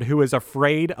coward who is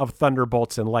afraid of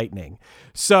thunderbolts and lightning.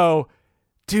 So,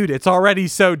 dude, it's already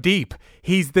so deep.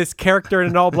 He's this character in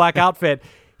an all-black outfit.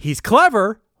 He's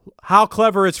clever. How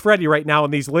clever is Freddie right now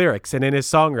in these lyrics and in his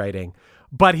songwriting?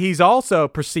 But he's also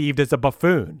perceived as a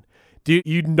buffoon. Do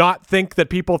you not think that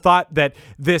people thought that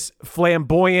this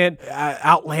flamboyant,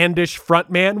 outlandish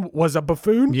frontman was a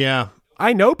buffoon? Yeah.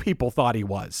 I know people thought he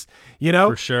was, you know?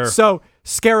 For sure. So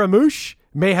Scaramouche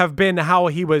may have been how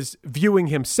he was viewing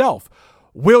himself.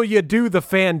 Will you do the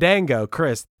fandango,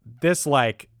 Chris? This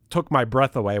took my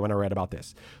breath away when I read about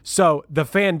this. So the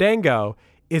fandango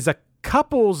is a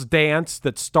couple's dance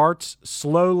that starts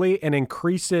slowly and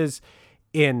increases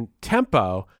in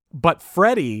tempo. But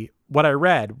Freddie, what I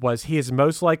read was he is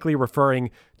most likely referring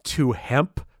to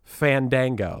hemp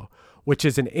fandango, which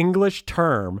is an English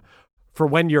term for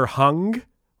when you're hung,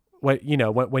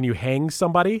 when you hang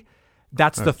somebody.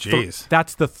 That's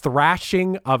that's the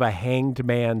thrashing of a hanged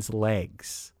man's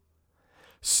legs.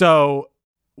 So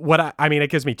it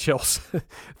gives me chills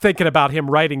thinking about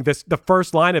him writing this. The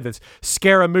first line of this: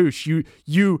 Scaramouche,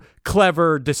 you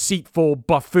clever, deceitful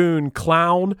buffoon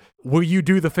clown. Will you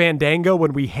do the fandango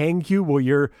when we hang you? Will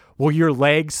your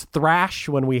legs thrash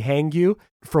when we hang you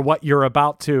for what you're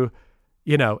about to,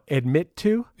 admit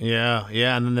to? Yeah.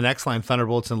 And then the next line,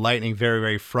 thunderbolts and lightning, very,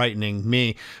 very frightening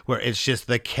me, where it's just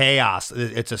the chaos.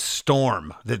 It's a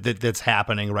storm that's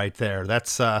happening right there.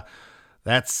 That's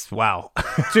wow.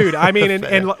 Dude, I mean,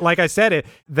 and like I said,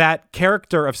 that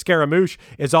character of Scaramouche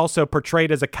is also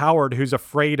portrayed as a coward who's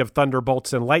afraid of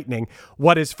thunderbolts and lightning.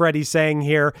 What is Freddie saying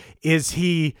here? Is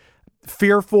he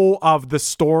fearful of the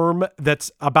storm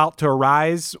that's about to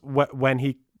arise when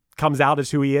he comes out as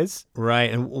who he is?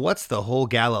 Right. And what's the whole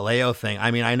Galileo thing?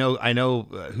 I mean, I know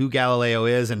who Galileo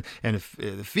is, and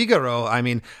Figaro. I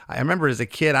mean, I remember as a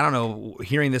kid, I don't know,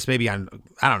 hearing this maybe on,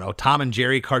 I don't know, Tom and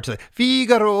Jerry cartoons,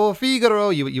 Figaro.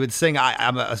 You would sing.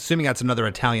 I'm assuming that's another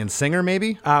Italian singer,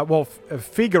 maybe.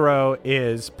 Figaro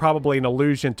is probably an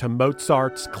allusion to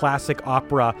Mozart's classic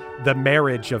opera, The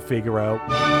Marriage of Figaro.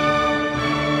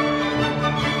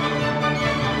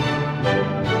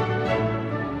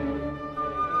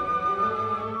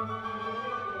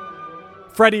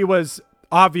 Freddie was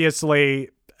obviously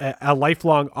a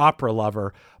lifelong opera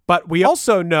lover, but we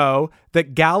also know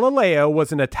that Galileo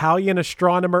was an Italian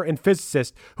astronomer and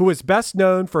physicist who was best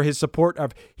known for his support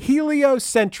of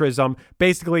heliocentrism,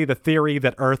 basically the theory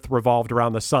that Earth revolved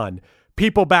around the sun.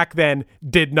 People back then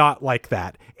did not like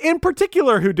that. In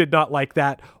particular, who did not like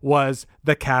that was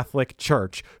the Catholic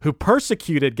Church, who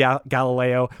persecuted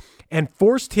Galileo and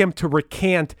forced him to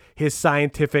recant his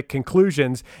scientific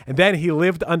conclusions. And then he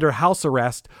lived under house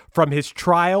arrest from his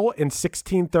trial in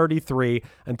 1633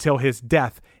 until his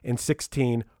death in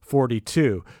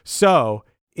 1642. So,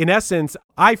 in essence,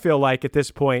 I feel like at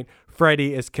this point,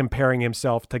 Freddie is comparing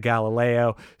himself to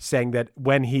Galileo, saying that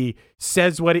when he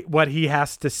says what he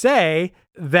has to say,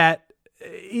 that,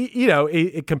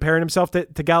 comparing himself to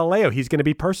Galileo, he's going to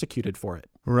be persecuted for it.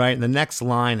 Right. And the next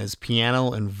line is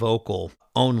piano and vocal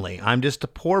only. I'm just a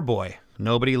poor boy.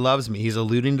 Nobody loves me. He's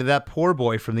alluding to that poor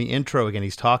boy from the intro again.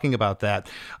 He's talking about that.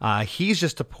 He's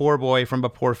just a poor boy from a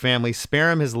poor family.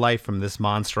 Spare him his life from this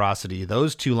monstrosity.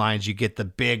 Those two lines, you get the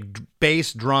big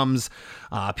bass, drums,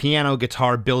 piano,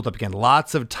 guitar built up again.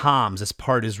 Lots of toms. This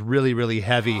part is really, really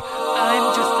heavy.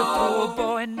 I'm just a poor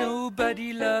boy,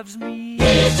 nobody loves me.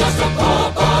 He's just a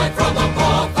poor boy from a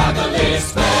poor family,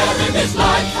 sparing his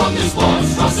life from this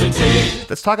monstrosity.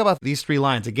 Let's talk about these three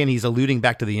lines. Again, he's alluding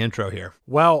back to the intro here.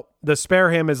 Well, the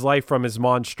spare him his life from his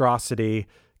monstrosity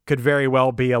could very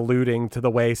well be alluding to the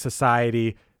way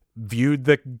society viewed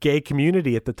the gay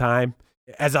community at the time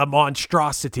as a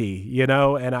monstrosity,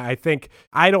 And I think,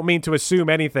 I don't mean to assume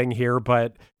anything here,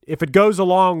 but if it goes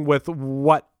along with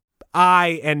what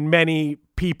I and many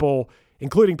people,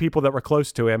 including people that were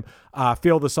close to him,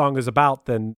 feel the song is about,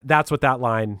 then that's what that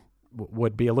line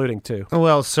would be alluding to.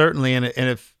 Well, certainly. And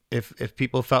if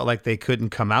people felt like they couldn't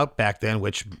come out back then,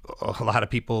 which a lot of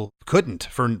people couldn't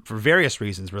for various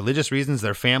reasons, religious reasons,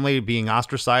 their family being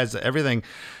ostracized, everything,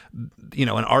 an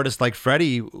artist like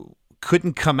Freddie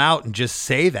couldn't come out and just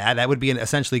say that would be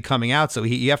essentially coming out. So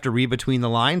you have to read between the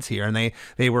lines here, and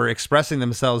they were expressing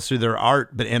themselves through their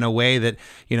art, but in a way that,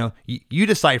 you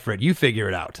decipher it, you figure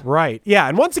it out. Right. Yeah.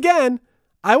 And once again,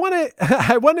 I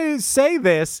want to say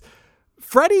this.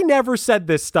 Freddie never said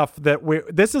this stuff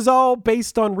this is all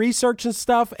based on research and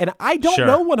stuff. And I don't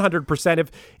know 100%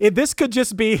 if this could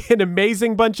just be an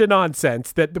amazing bunch of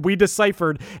nonsense that we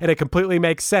deciphered and it completely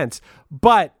makes sense.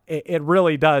 But it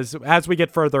really does as we get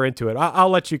further into it.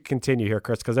 I'll let you continue here,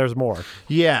 Chris, because there's more.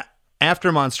 Yeah.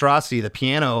 After Monstrosity, the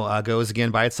piano goes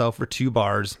again by itself for 2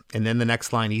 bars, and then the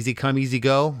next line, easy come, easy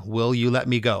go, will you let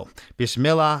me go?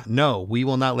 Bismillah, no, we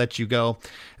will not let you go.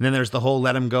 And then there's the whole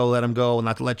let him go,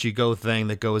 not to let you go thing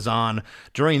that goes on.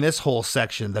 During this whole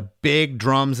section, the big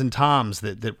drums and toms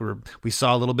that we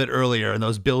saw a little bit earlier, and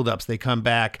those build-ups, they come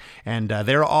back, and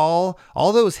they're all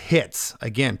those hits,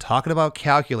 again, talking about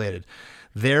calculated,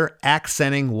 they're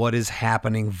accenting what is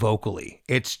happening vocally.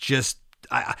 It's just,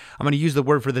 I'm going to use the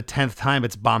word for the 10th time.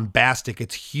 It's bombastic.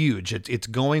 It's huge. It's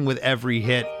going with every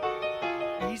hit.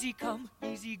 Easy come,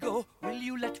 easy go, will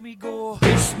you let me go?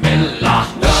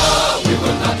 Bismillah, no, we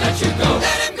will not let you go.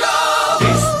 Let him go.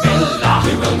 Bismillah,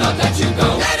 we will not let you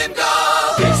go. Let him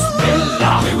go.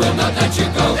 Bismillah, we will not let you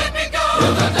go. Let me go.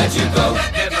 We'll not let you go.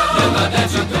 Let me go. We'll not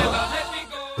let you go. Let me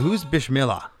go. Who's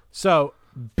Bismillah? So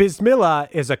Bismillah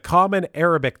is a common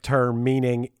Arabic term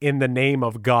meaning in the name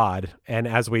of God. And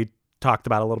as we talked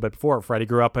about a little bit before, Freddie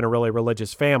grew up in a really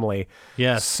religious family.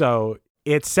 Yes. So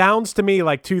it sounds to me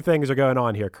like 2 things are going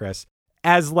on here, Chris.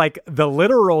 As like the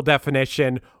literal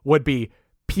definition would be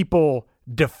people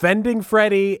defending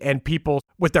Freddie and people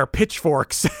with their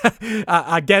pitchforks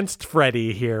against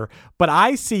Freddie here. But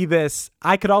I see this,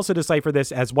 I could also decipher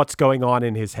this as what's going on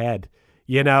in his head.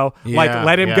 You know, like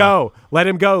let him go,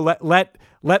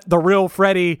 let the real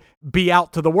Freddie be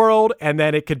out to the world. And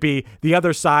then it could be the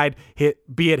other side,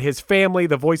 be it his family,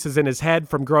 the voices in his head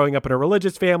from growing up in a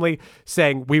religious family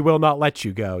saying, we will not let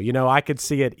you go. You know, I could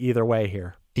see it either way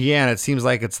here. Yeah, and it seems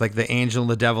like it's like the angel and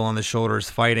the devil on the shoulders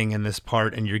fighting in this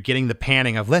part, and you're getting the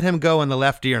panning of let him go in the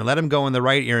left ear and let him go in the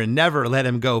right ear and never let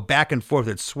him go, back and forth.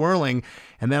 It's swirling.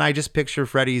 And then I just picture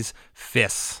Freddie's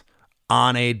fists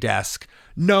on a desk.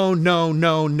 No, no,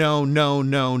 no, no, no,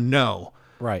 no, no.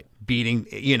 Right. Beating,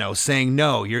 saying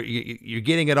no. You're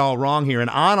getting it all wrong here. And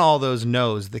on all those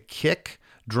no's, the kick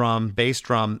drum, bass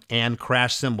drum, and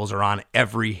crash cymbals are on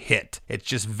every hit. It's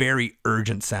just very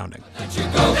urgent sounding. Let you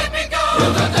go. Let me go.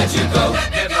 We'll not let you go.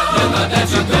 Let me go. We'll not let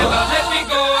you go. Let me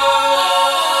go.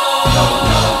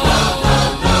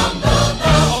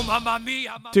 Oh, mamma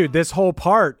mia. Dude, this whole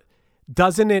part,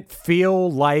 doesn't it feel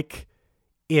like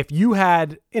if you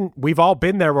had, and we've all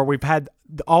been there where we've had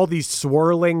all these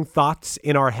swirling thoughts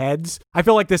in our heads. I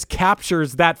feel like this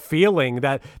captures that feeling,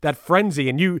 that frenzy.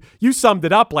 And you summed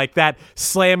it up like that,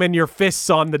 slamming your fists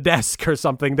on the desk or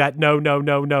something, that no, no,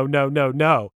 no, no, no, no,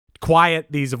 no. Quiet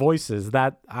these voices.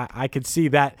 That I could see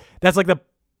that. That's like the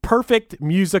perfect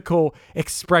musical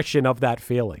expression of that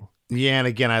feeling. Yeah, and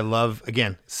again, I love,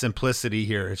 simplicity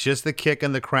here. It's just the kick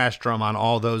and the crash drum on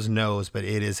all those no's, but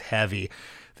it is heavy.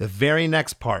 The very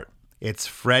next part, it's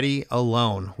Freddie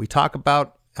alone. We talk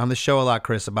about on the show a lot,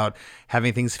 Chris, about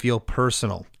having things feel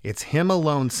personal. It's him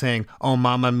alone saying, oh,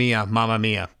 mamma mia, mamma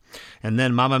mia. And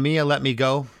then, mamma mia, let me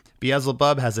go.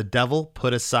 Beelzebub has a devil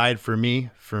put aside for me,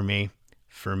 for me,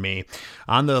 for me.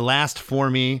 On the last for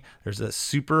me, there's a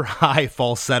super high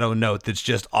falsetto note that's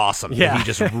just awesome. Yeah.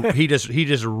 He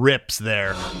just rips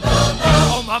there.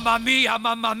 Oh, mamma mia,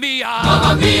 mamma mia.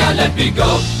 Mamma mia, let me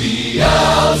go.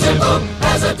 Beelzebub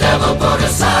has a devil put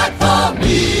aside for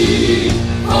me,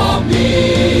 for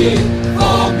me,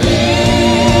 for me.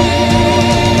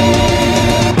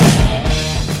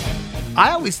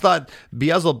 I always thought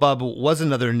Beelzebub was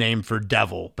another name for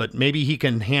devil, but maybe he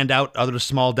can hand out other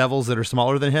small devils that are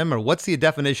smaller than him, or what's the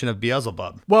definition of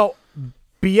Beelzebub? Well,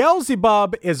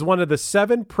 Beelzebub is one of the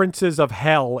 7 princes of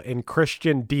hell in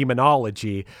Christian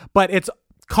demonology, but it's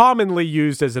commonly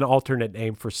used as an alternate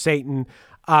name for Satan.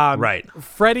 Right.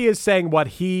 Freddie is saying what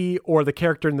he or the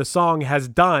character in the song has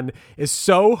done is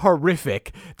so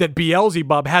horrific that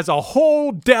Beelzebub has a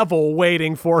whole devil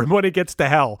waiting for him when he gets to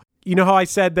hell. You know how I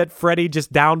said that Freddie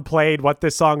just downplayed what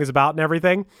this song is about and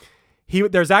everything?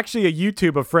 There's actually a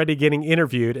YouTube of Freddie getting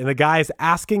interviewed, and the guy is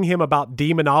asking him about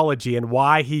demonology and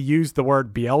why he used the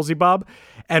word Beelzebub,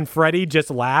 and Freddie just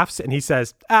laughs and he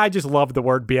says, I just love the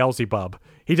word Beelzebub.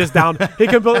 He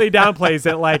completely downplays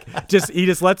it, he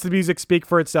just lets the music speak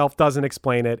for itself, doesn't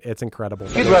explain it. It's incredible.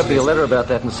 If you'd write me a letter about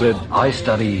that and said, I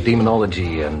study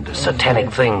demonology and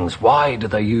satanic things, why do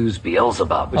they use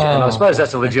Beelzebub? And I suppose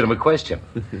that's a legitimate question.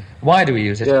 Why do we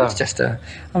use it? Yeah. It's just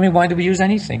why do we use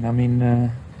anything?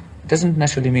 It doesn't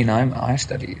necessarily mean I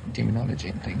study demonology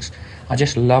and things. I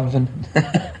just love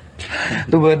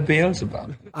the word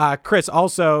Beelzebub. Chris,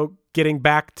 also getting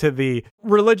back to the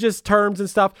religious terms and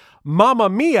stuff, Mamma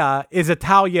Mia is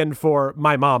Italian for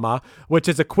my mama, which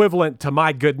is equivalent to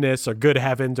my goodness or good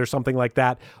heavens or something like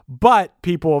that. But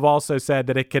people have also said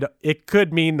that it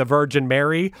could mean the Virgin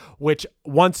Mary, which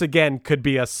once again could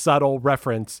be a subtle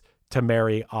reference to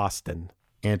Mary Austin.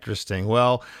 Interesting.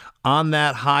 Well, on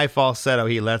that high falsetto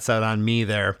he lets out on me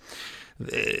there,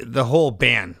 the whole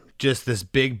band, just this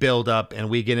big build up, and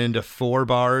we get into 4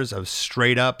 bars of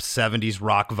straight up 70s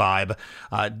rock vibe.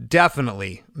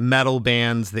 Definitely metal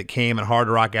bands that came and hard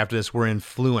rock after this were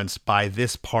influenced by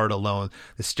this part alone.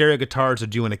 The stereo guitars are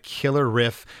doing a killer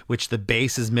riff, which the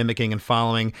bass is mimicking and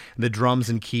following. The drums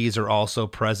and keys are also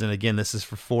present. Again, this is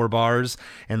for 4 bars.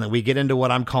 And then we get into what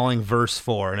I'm calling verse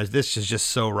 4. And this is just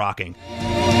so rocking.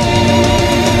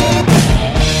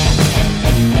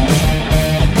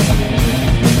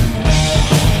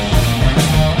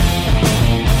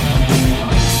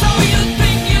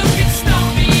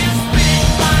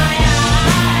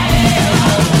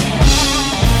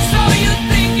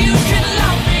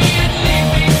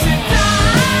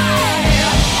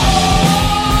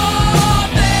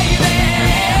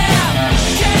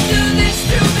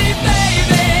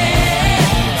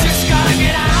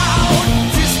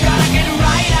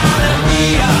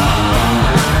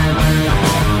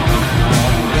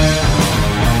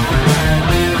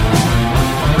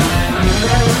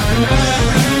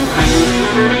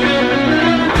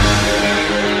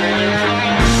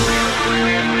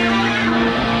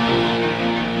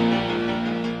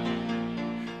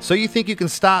 So you think you can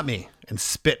stop me and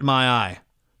spit in my eye.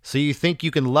 So you think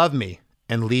you can love me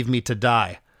and leave me to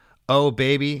die. Oh,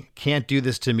 baby, can't do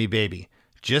this to me, baby.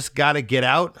 Just gotta get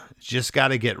out. Just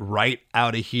gotta get right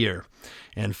out of here.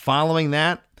 And following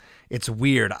that, it's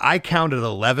weird. I counted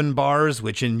 11 bars,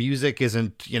 which in music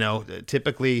isn't,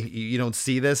 typically you don't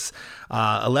see this.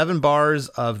 11 bars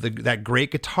of that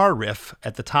great guitar riff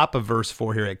at the top of verse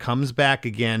 4 here. It comes back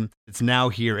again. It's now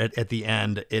here at the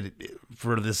end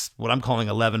for this, what I'm calling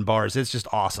 11 bars. It's just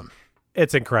awesome.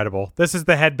 It's incredible. This is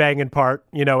the headbanging part.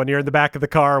 When you're in the back of the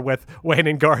car with Wayne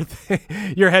and Garth,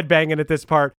 you're headbanging at this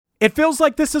part. It feels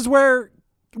like this is where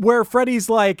Freddie's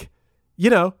like,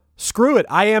 screw it.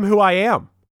 I am who I am.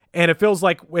 And it feels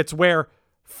like it's where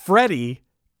Freddie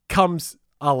comes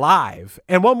alive.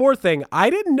 And one more thing, I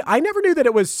never knew that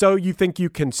it was so you think you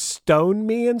can stone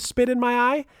me and spit in my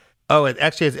eye. Oh, it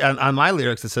actually is, on my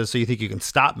lyrics it says so you think you can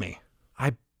stop me.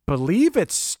 I believe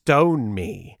it's stone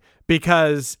me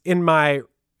because in my,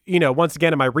 once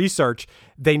again in my research,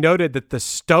 they noted that the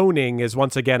stoning is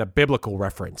once again a biblical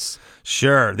reference.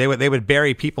 Sure, they would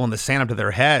bury people in the sand up to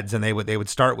their heads, and they would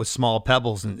start with small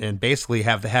pebbles and basically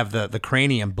have the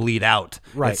cranium bleed out.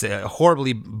 Right, it's a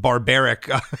horribly barbaric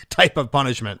type of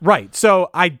punishment. Right. So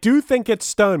I do think it's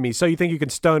stone me. So you think you can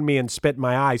stone me and spit in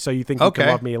my eye. So you think you can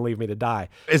love me and leave me to die.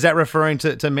 Is that referring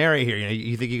to Mary here?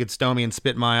 You think you could stone me and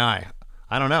spit in my eye?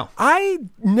 I don't know. I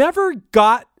never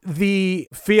got the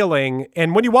feeling,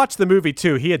 and when you watch the movie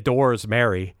too, he adores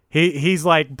Mary. He's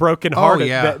like brokenhearted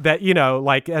that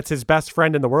like that's his best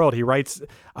friend in the world. He writes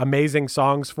amazing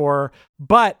songs for her.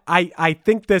 But I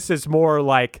think this is more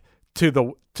like to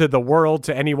the world,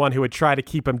 to anyone who would try to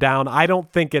keep him down. I don't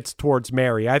think it's towards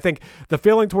Mary. I think the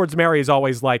feeling towards Mary is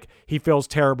always like he feels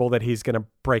terrible that he's going to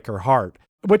break her heart,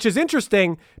 which is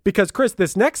interesting because, Chris,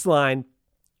 this next line,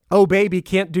 oh, baby,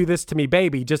 can't do this to me,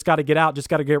 baby. Just got to get out. Just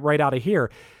got to get right out of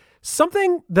here.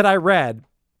 Something that I read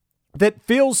that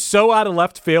feels so out of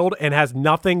left field and has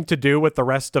nothing to do with the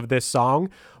rest of this song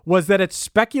was that it's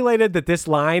speculated that this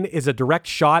line is a direct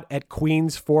shot at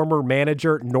Queen's former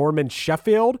manager, Norman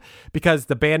Sheffield, because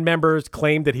the band members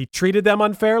claimed that he treated them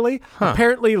unfairly.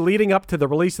 Apparently, leading up to the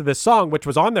release of this song, which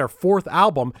was on their 4th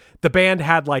album, the band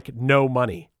had like no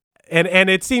money. And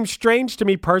it seems strange to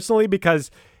me personally because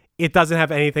it doesn't have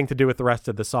anything to do with the rest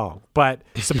of the song, but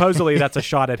supposedly that's a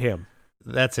shot at him.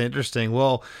 That's interesting.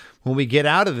 Well, when we get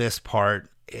out of this part,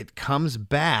 it comes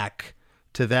back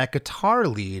to that guitar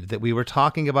lead that we were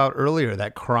talking about earlier,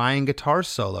 that crying guitar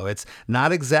solo. It's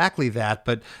not exactly that,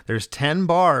 but there's 10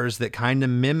 bars that kind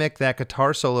of mimic that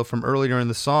guitar solo from earlier in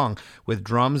the song with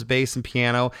drums, bass, and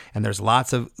piano, and there's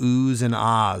lots of oohs and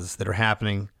ahs that are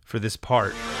happening for this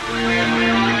part.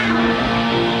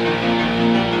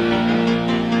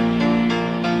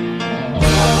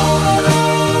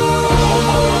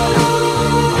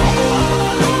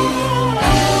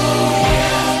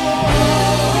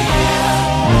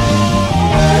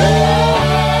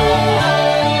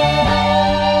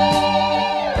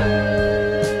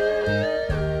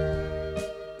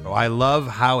 I love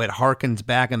how it harkens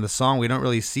back in the song. We don't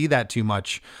really see that too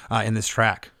much in this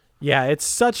track. Yeah, it's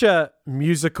such a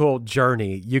musical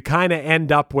journey. You kind of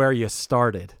end up where you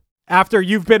started after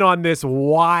you've been on this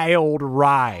wild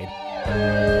ride.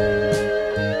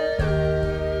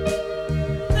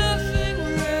 Nothing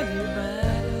really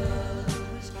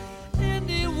matters.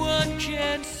 Anyone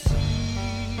can see.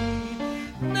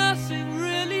 Nothing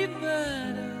really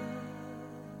matters.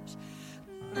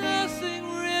 Nothing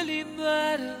really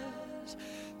matters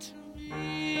to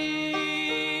me.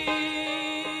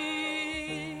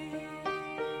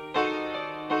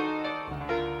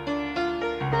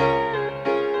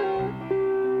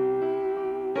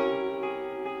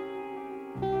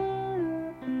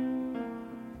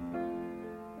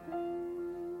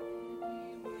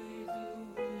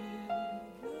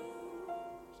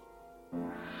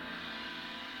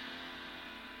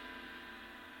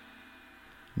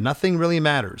 Nothing really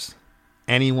matters.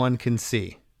 Anyone can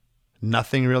see.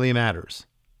 Nothing really matters.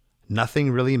 Nothing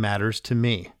really matters to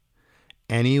me.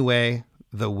 Any way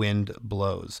the wind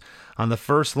blows. On the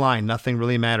first line, nothing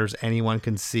really matters. Anyone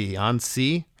can see. On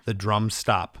C, the drums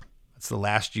stop. That's the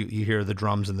last you hear the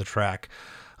drums in the track.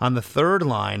 On the third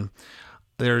line,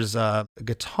 there's a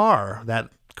guitar, that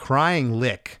crying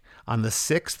lick on the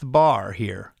 6th bar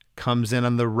here comes in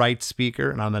on the right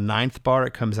speaker, and on the 9th bar,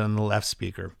 it comes in on the left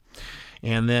speaker.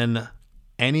 And then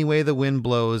any way the wind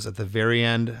blows at the very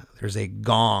end, there's a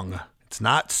gong. It's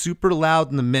not super loud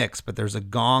in the mix, but there's a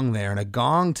gong there. And a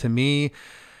gong to me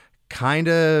kind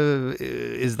of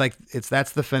is like,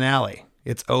 that's the finale.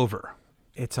 It's over.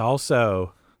 It's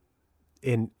also,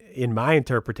 in my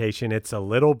interpretation, it's a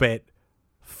little bit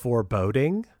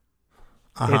foreboding.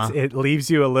 It leaves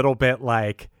you a little bit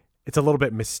like, it's a little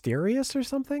bit mysterious or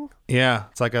something. Yeah,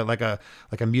 it's like a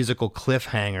musical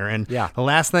cliffhanger. And yeah. the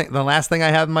last thing I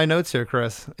have in my notes here,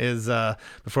 Chris, is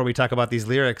before we talk about these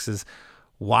lyrics, is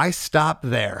why stop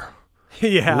there?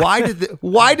 Yeah.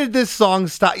 Why did this song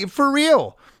stop? For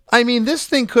real? I mean, this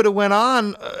thing could have went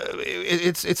on.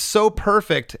 It's so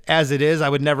perfect as it is. I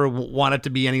would never want it to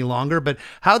be any longer. But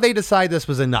how they decide this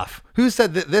was enough? Who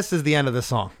said that this is the end of the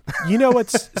song? You know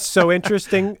what's so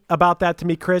interesting about that to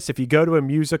me, Chris? If you go to a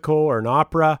musical or an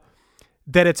opera,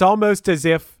 that it's almost as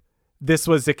if this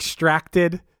was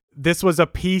extracted. This was a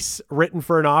piece written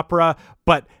for an opera,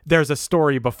 but there's a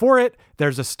story before it.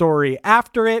 There's a story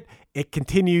after it. It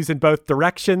continues in both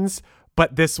directions,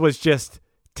 but this was just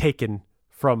taken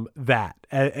from that,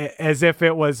 as if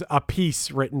it was a piece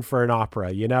written for an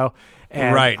opera, you know?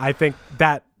 And right. I think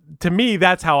that, to me,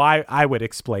 that's how I would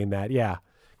explain that, yeah.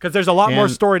 Because there's a lot more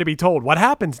story to be told. What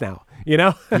happens now, you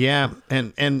know? Yeah,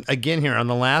 and again here on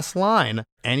the last line,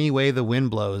 any way the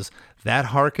wind blows, that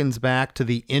harkens back to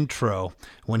the intro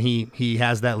when he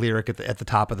has that lyric at the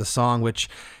top of the song, which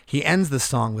he ends the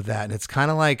song with that. And it's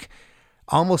kind of like,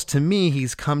 almost to me,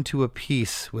 he's come to a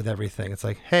peace with everything. It's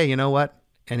like, hey, you know what?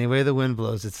 Any way the wind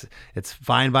blows, it's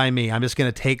fine by me. I'm just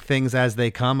going to take things as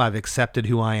they come. I've accepted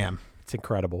who I am. It's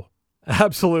incredible.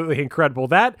 Absolutely incredible.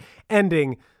 That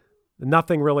ending,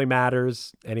 nothing really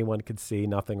matters. Anyone could see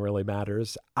nothing really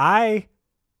matters. I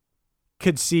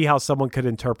could see how someone could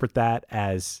interpret that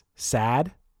as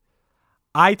sad.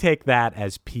 I take that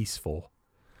as peaceful.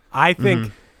 I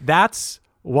think that's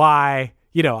why,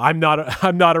 you know, I'm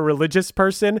not a religious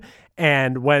person,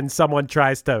 and when someone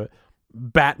tries to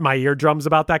bat my eardrums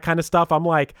about that kind of stuff, I'm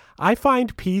like, I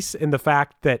find peace in the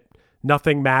fact that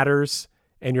nothing matters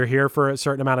and you're here for a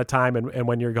certain amount of time, and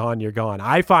when you're gone, you're gone.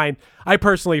 I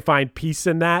personally find peace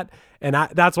in that, and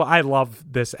that's why I love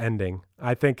this ending.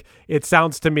 I think it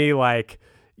sounds to me like,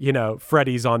 you know,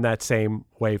 Freddie's on that same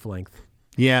wavelength.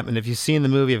 Yeah, and if you've seen the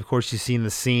movie, of course, you've seen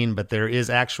the scene, but there is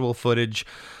actual footage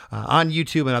on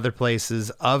YouTube and other places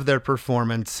of their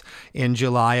performance in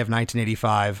July of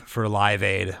 1985 for Live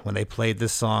Aid. When they played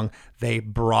this song, they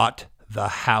brought the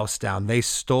house down. They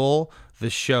stole the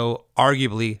show,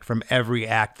 arguably, from every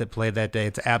act that played that day.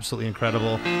 It's absolutely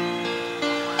incredible.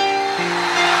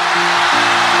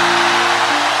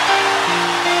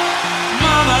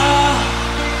 Mama,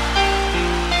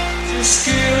 just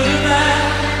killed a man.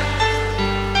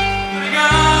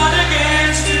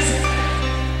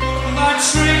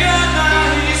 Trigger,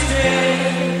 now he's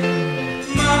dead.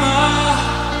 Mama,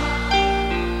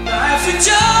 life had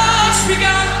just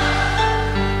begun,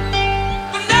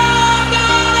 but now I'm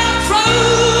gonna throw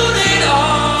it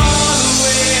all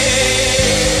away.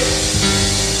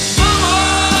 Mama,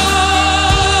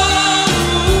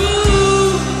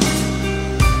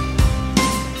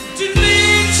 didn't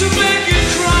mean to make you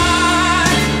cry.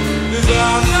 If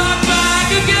I'm not back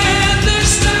again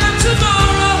this time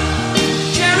tomorrow,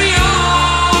 carry on.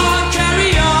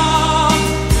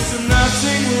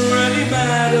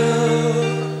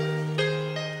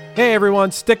 Hey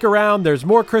everyone, stick around. There's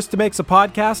more Krista Makes a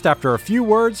Podcast after a few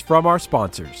words from our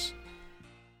sponsors.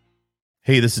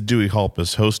 Hey, this is Dewey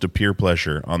Halpus, host of Peer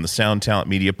Pleasure on the Sound Talent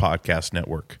Media Podcast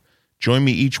Network. Join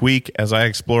me each week as I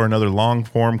explore another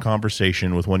long-form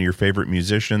conversation with one of your favorite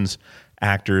musicians,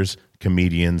 actors,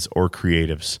 comedians, or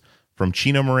creatives. From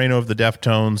Chino Moreno of the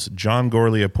Deftones, John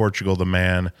Gorley of Portugal the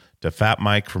Man, to Fat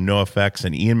Mike from NoFX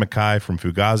and Ian MacKaye from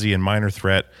Fugazi and Minor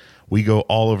Threat, we go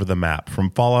all over the map. From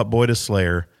Fall Out Boy to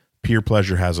Slayer, Peer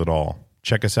Pleasure has it all.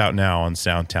 Check us out now on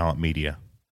Sound Talent Media.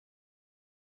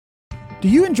 Do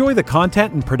you enjoy the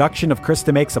content and production of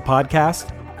Krista Makes a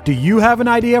Podcast? Do you have an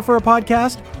idea for a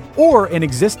podcast or an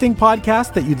existing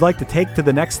podcast that you'd like to take to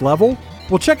the next level?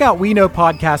 Well, check out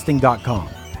WeKnowPodcasting.com.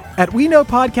 At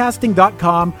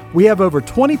WeKnowPodcasting.com, we have over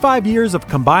 25 years of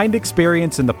combined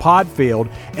experience in the pod field,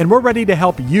 and we're ready to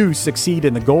help you succeed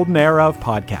in the golden era of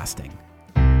podcasting.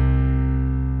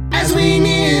 As we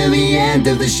near the end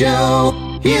of the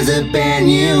show, here's a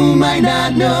band you might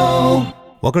not know.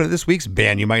 Welcome to this week's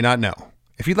Band You Might Not Know.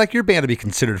 If you'd like your band to be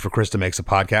considered for Krista Makes a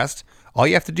Podcast, all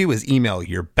you have to do is email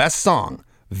your best song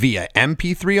via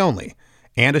MP3 only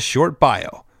and a short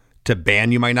bio to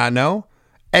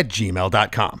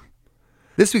bandyoumighttnotknow@gmail.com.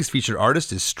 This week's featured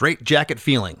artist is Straight Jacket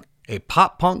Feeling, a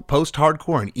pop-punk,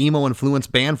 post-hardcore, and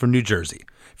emo-influenced band from New Jersey,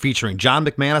 featuring John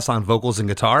McManus on vocals and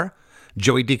guitar,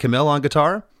 Joey DeCamille on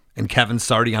guitar, and Kevin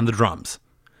Sardi on the drums.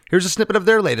 Here's a snippet of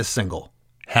their latest single,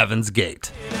 Heaven's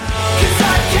Gate.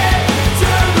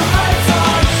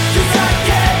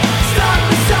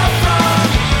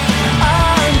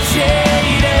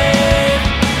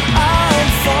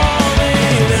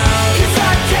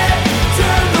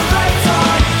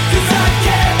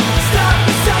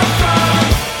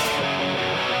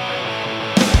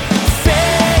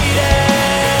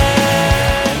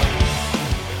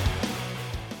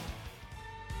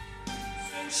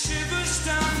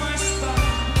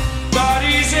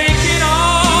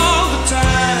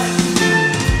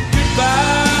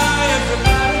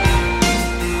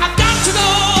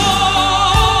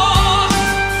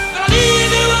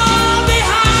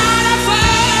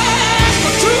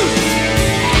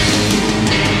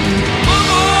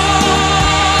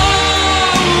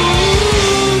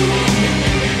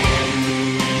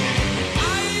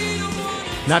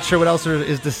 Not sure what else there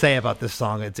is to say about this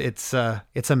song. It's a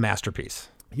masterpiece.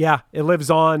 Yeah, it lives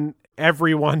on.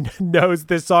 Everyone knows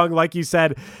this song. Like you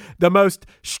said, the most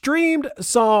streamed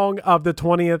song of the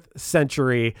 20th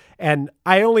century. And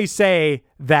I only say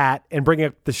that and bring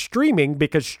up the streaming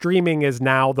because streaming is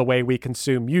now the way we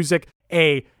consume music.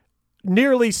 A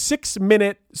nearly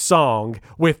 6-minute song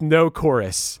with no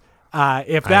chorus.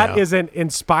 If that isn't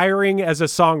inspiring as a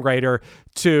songwriter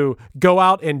to go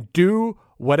out and do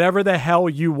whatever the hell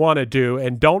you want to do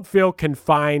and don't feel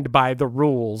confined by the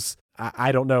rules,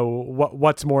 I don't know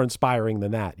what's more inspiring than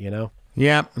that, you know?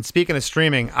 Yeah, and speaking of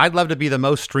streaming, I'd love to be the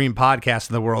most streamed podcast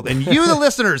in the world. And you, the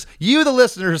listeners,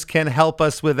 can help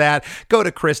us with that. Go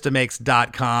to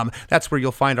KristaMakes.com. That's where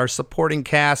you'll find our supporting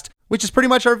cast, which is pretty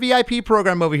much our VIP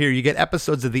program over here. You get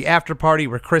episodes of The After Party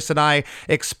where Chris and I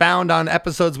expound on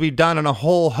episodes we've done and a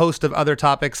whole host of other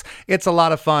topics. It's a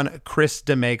lot of fun.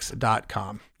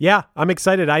 KristaMakes.com. Yeah, I'm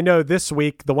excited. I know this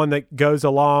week, the one that goes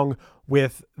along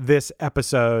with this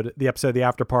episode, the episode of The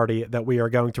After Party that we are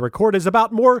going to record, is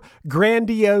about more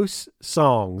grandiose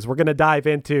songs. We're going to dive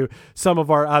into some of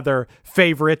our other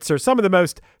favorites, or some of the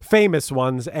most famous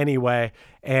ones anyway.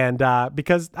 And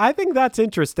because I think that's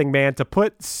interesting, man, to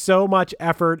put so much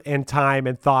effort and time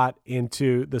and thought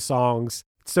into the songs.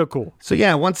 It's so cool. So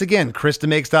yeah, once again,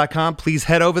 KristaMakes.com. Please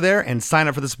head over there and sign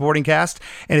up for the supporting cast.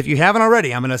 And if you haven't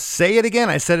already, I'm going to say it again.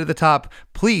 I said it at the top.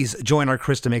 Please join our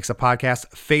Krista Makes a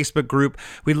Podcast Facebook group.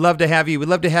 We'd love to have you. We'd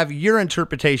love to have your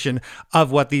interpretation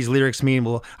of what these lyrics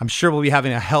mean. I'm sure we'll be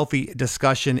having a healthy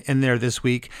discussion in there this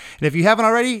week. And if you haven't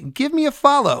already, give me a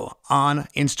follow on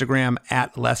Instagram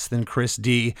at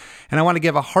LessThanChrisD. And I want to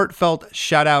give a heartfelt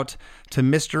shout out to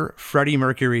Mr. Freddie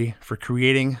Mercury for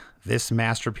creating this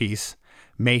masterpiece.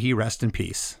 May he rest in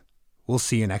peace. We'll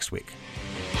see you next week.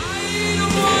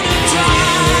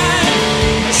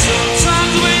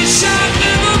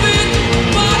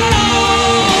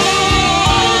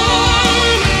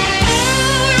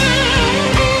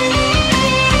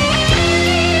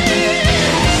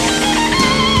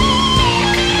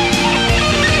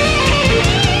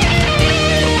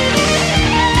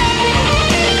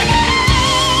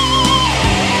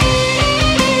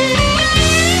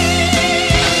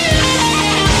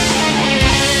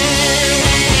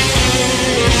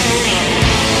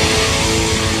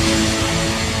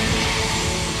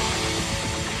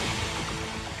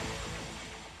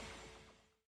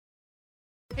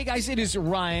 Hey guys, it is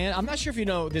Ryan. I'm not sure if you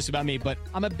know this about me, but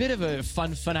I'm a bit of a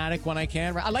fun fanatic when I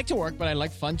can. I like to work, but I like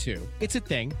fun too. It's a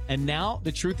thing. And now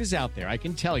the truth is out there. I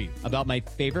can tell you about my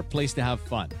favorite place to have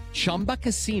fun. Chumba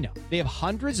Casino. They have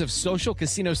hundreds of social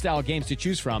casino style games to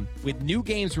choose from with new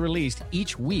games released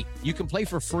each week. You can play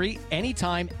for free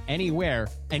anytime, anywhere.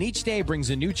 And each day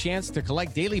brings a new chance to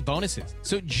collect daily bonuses.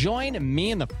 So join me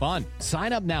in the fun.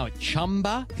 Sign up now at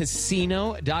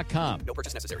ChumbaCasino.com. No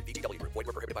purchase necessary. VGW Group. Void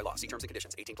where prohibited by law. See terms and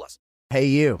conditions. 18+. Hey,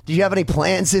 you. Do you have any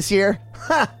plans this year?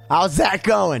 How's that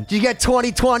going? Did you get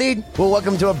 2020'd? Well,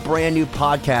 welcome to a brand new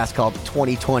podcast called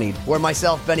 2020, where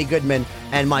myself, Benny Goodman,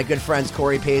 And my good friends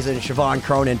Corey Pazin and Siobhan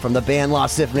Cronin from the band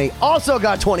Lost Symphony also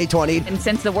got 2020. And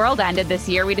since the world ended this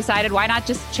year, we decided why not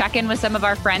just check in with some of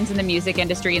our friends in the music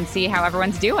industry and see how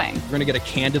everyone's doing. We're going to get a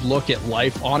candid look at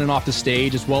life on and off the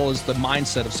stage, as well as the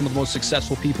mindset of some of the most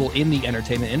successful people in the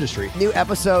entertainment industry. New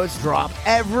episodes drop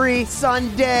every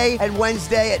Sunday and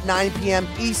Wednesday at 9 p.m.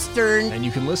 Eastern. And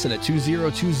you can listen at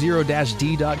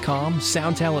 2020-d.com,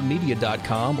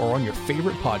 soundtalentmedia.com, or on your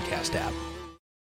favorite podcast app.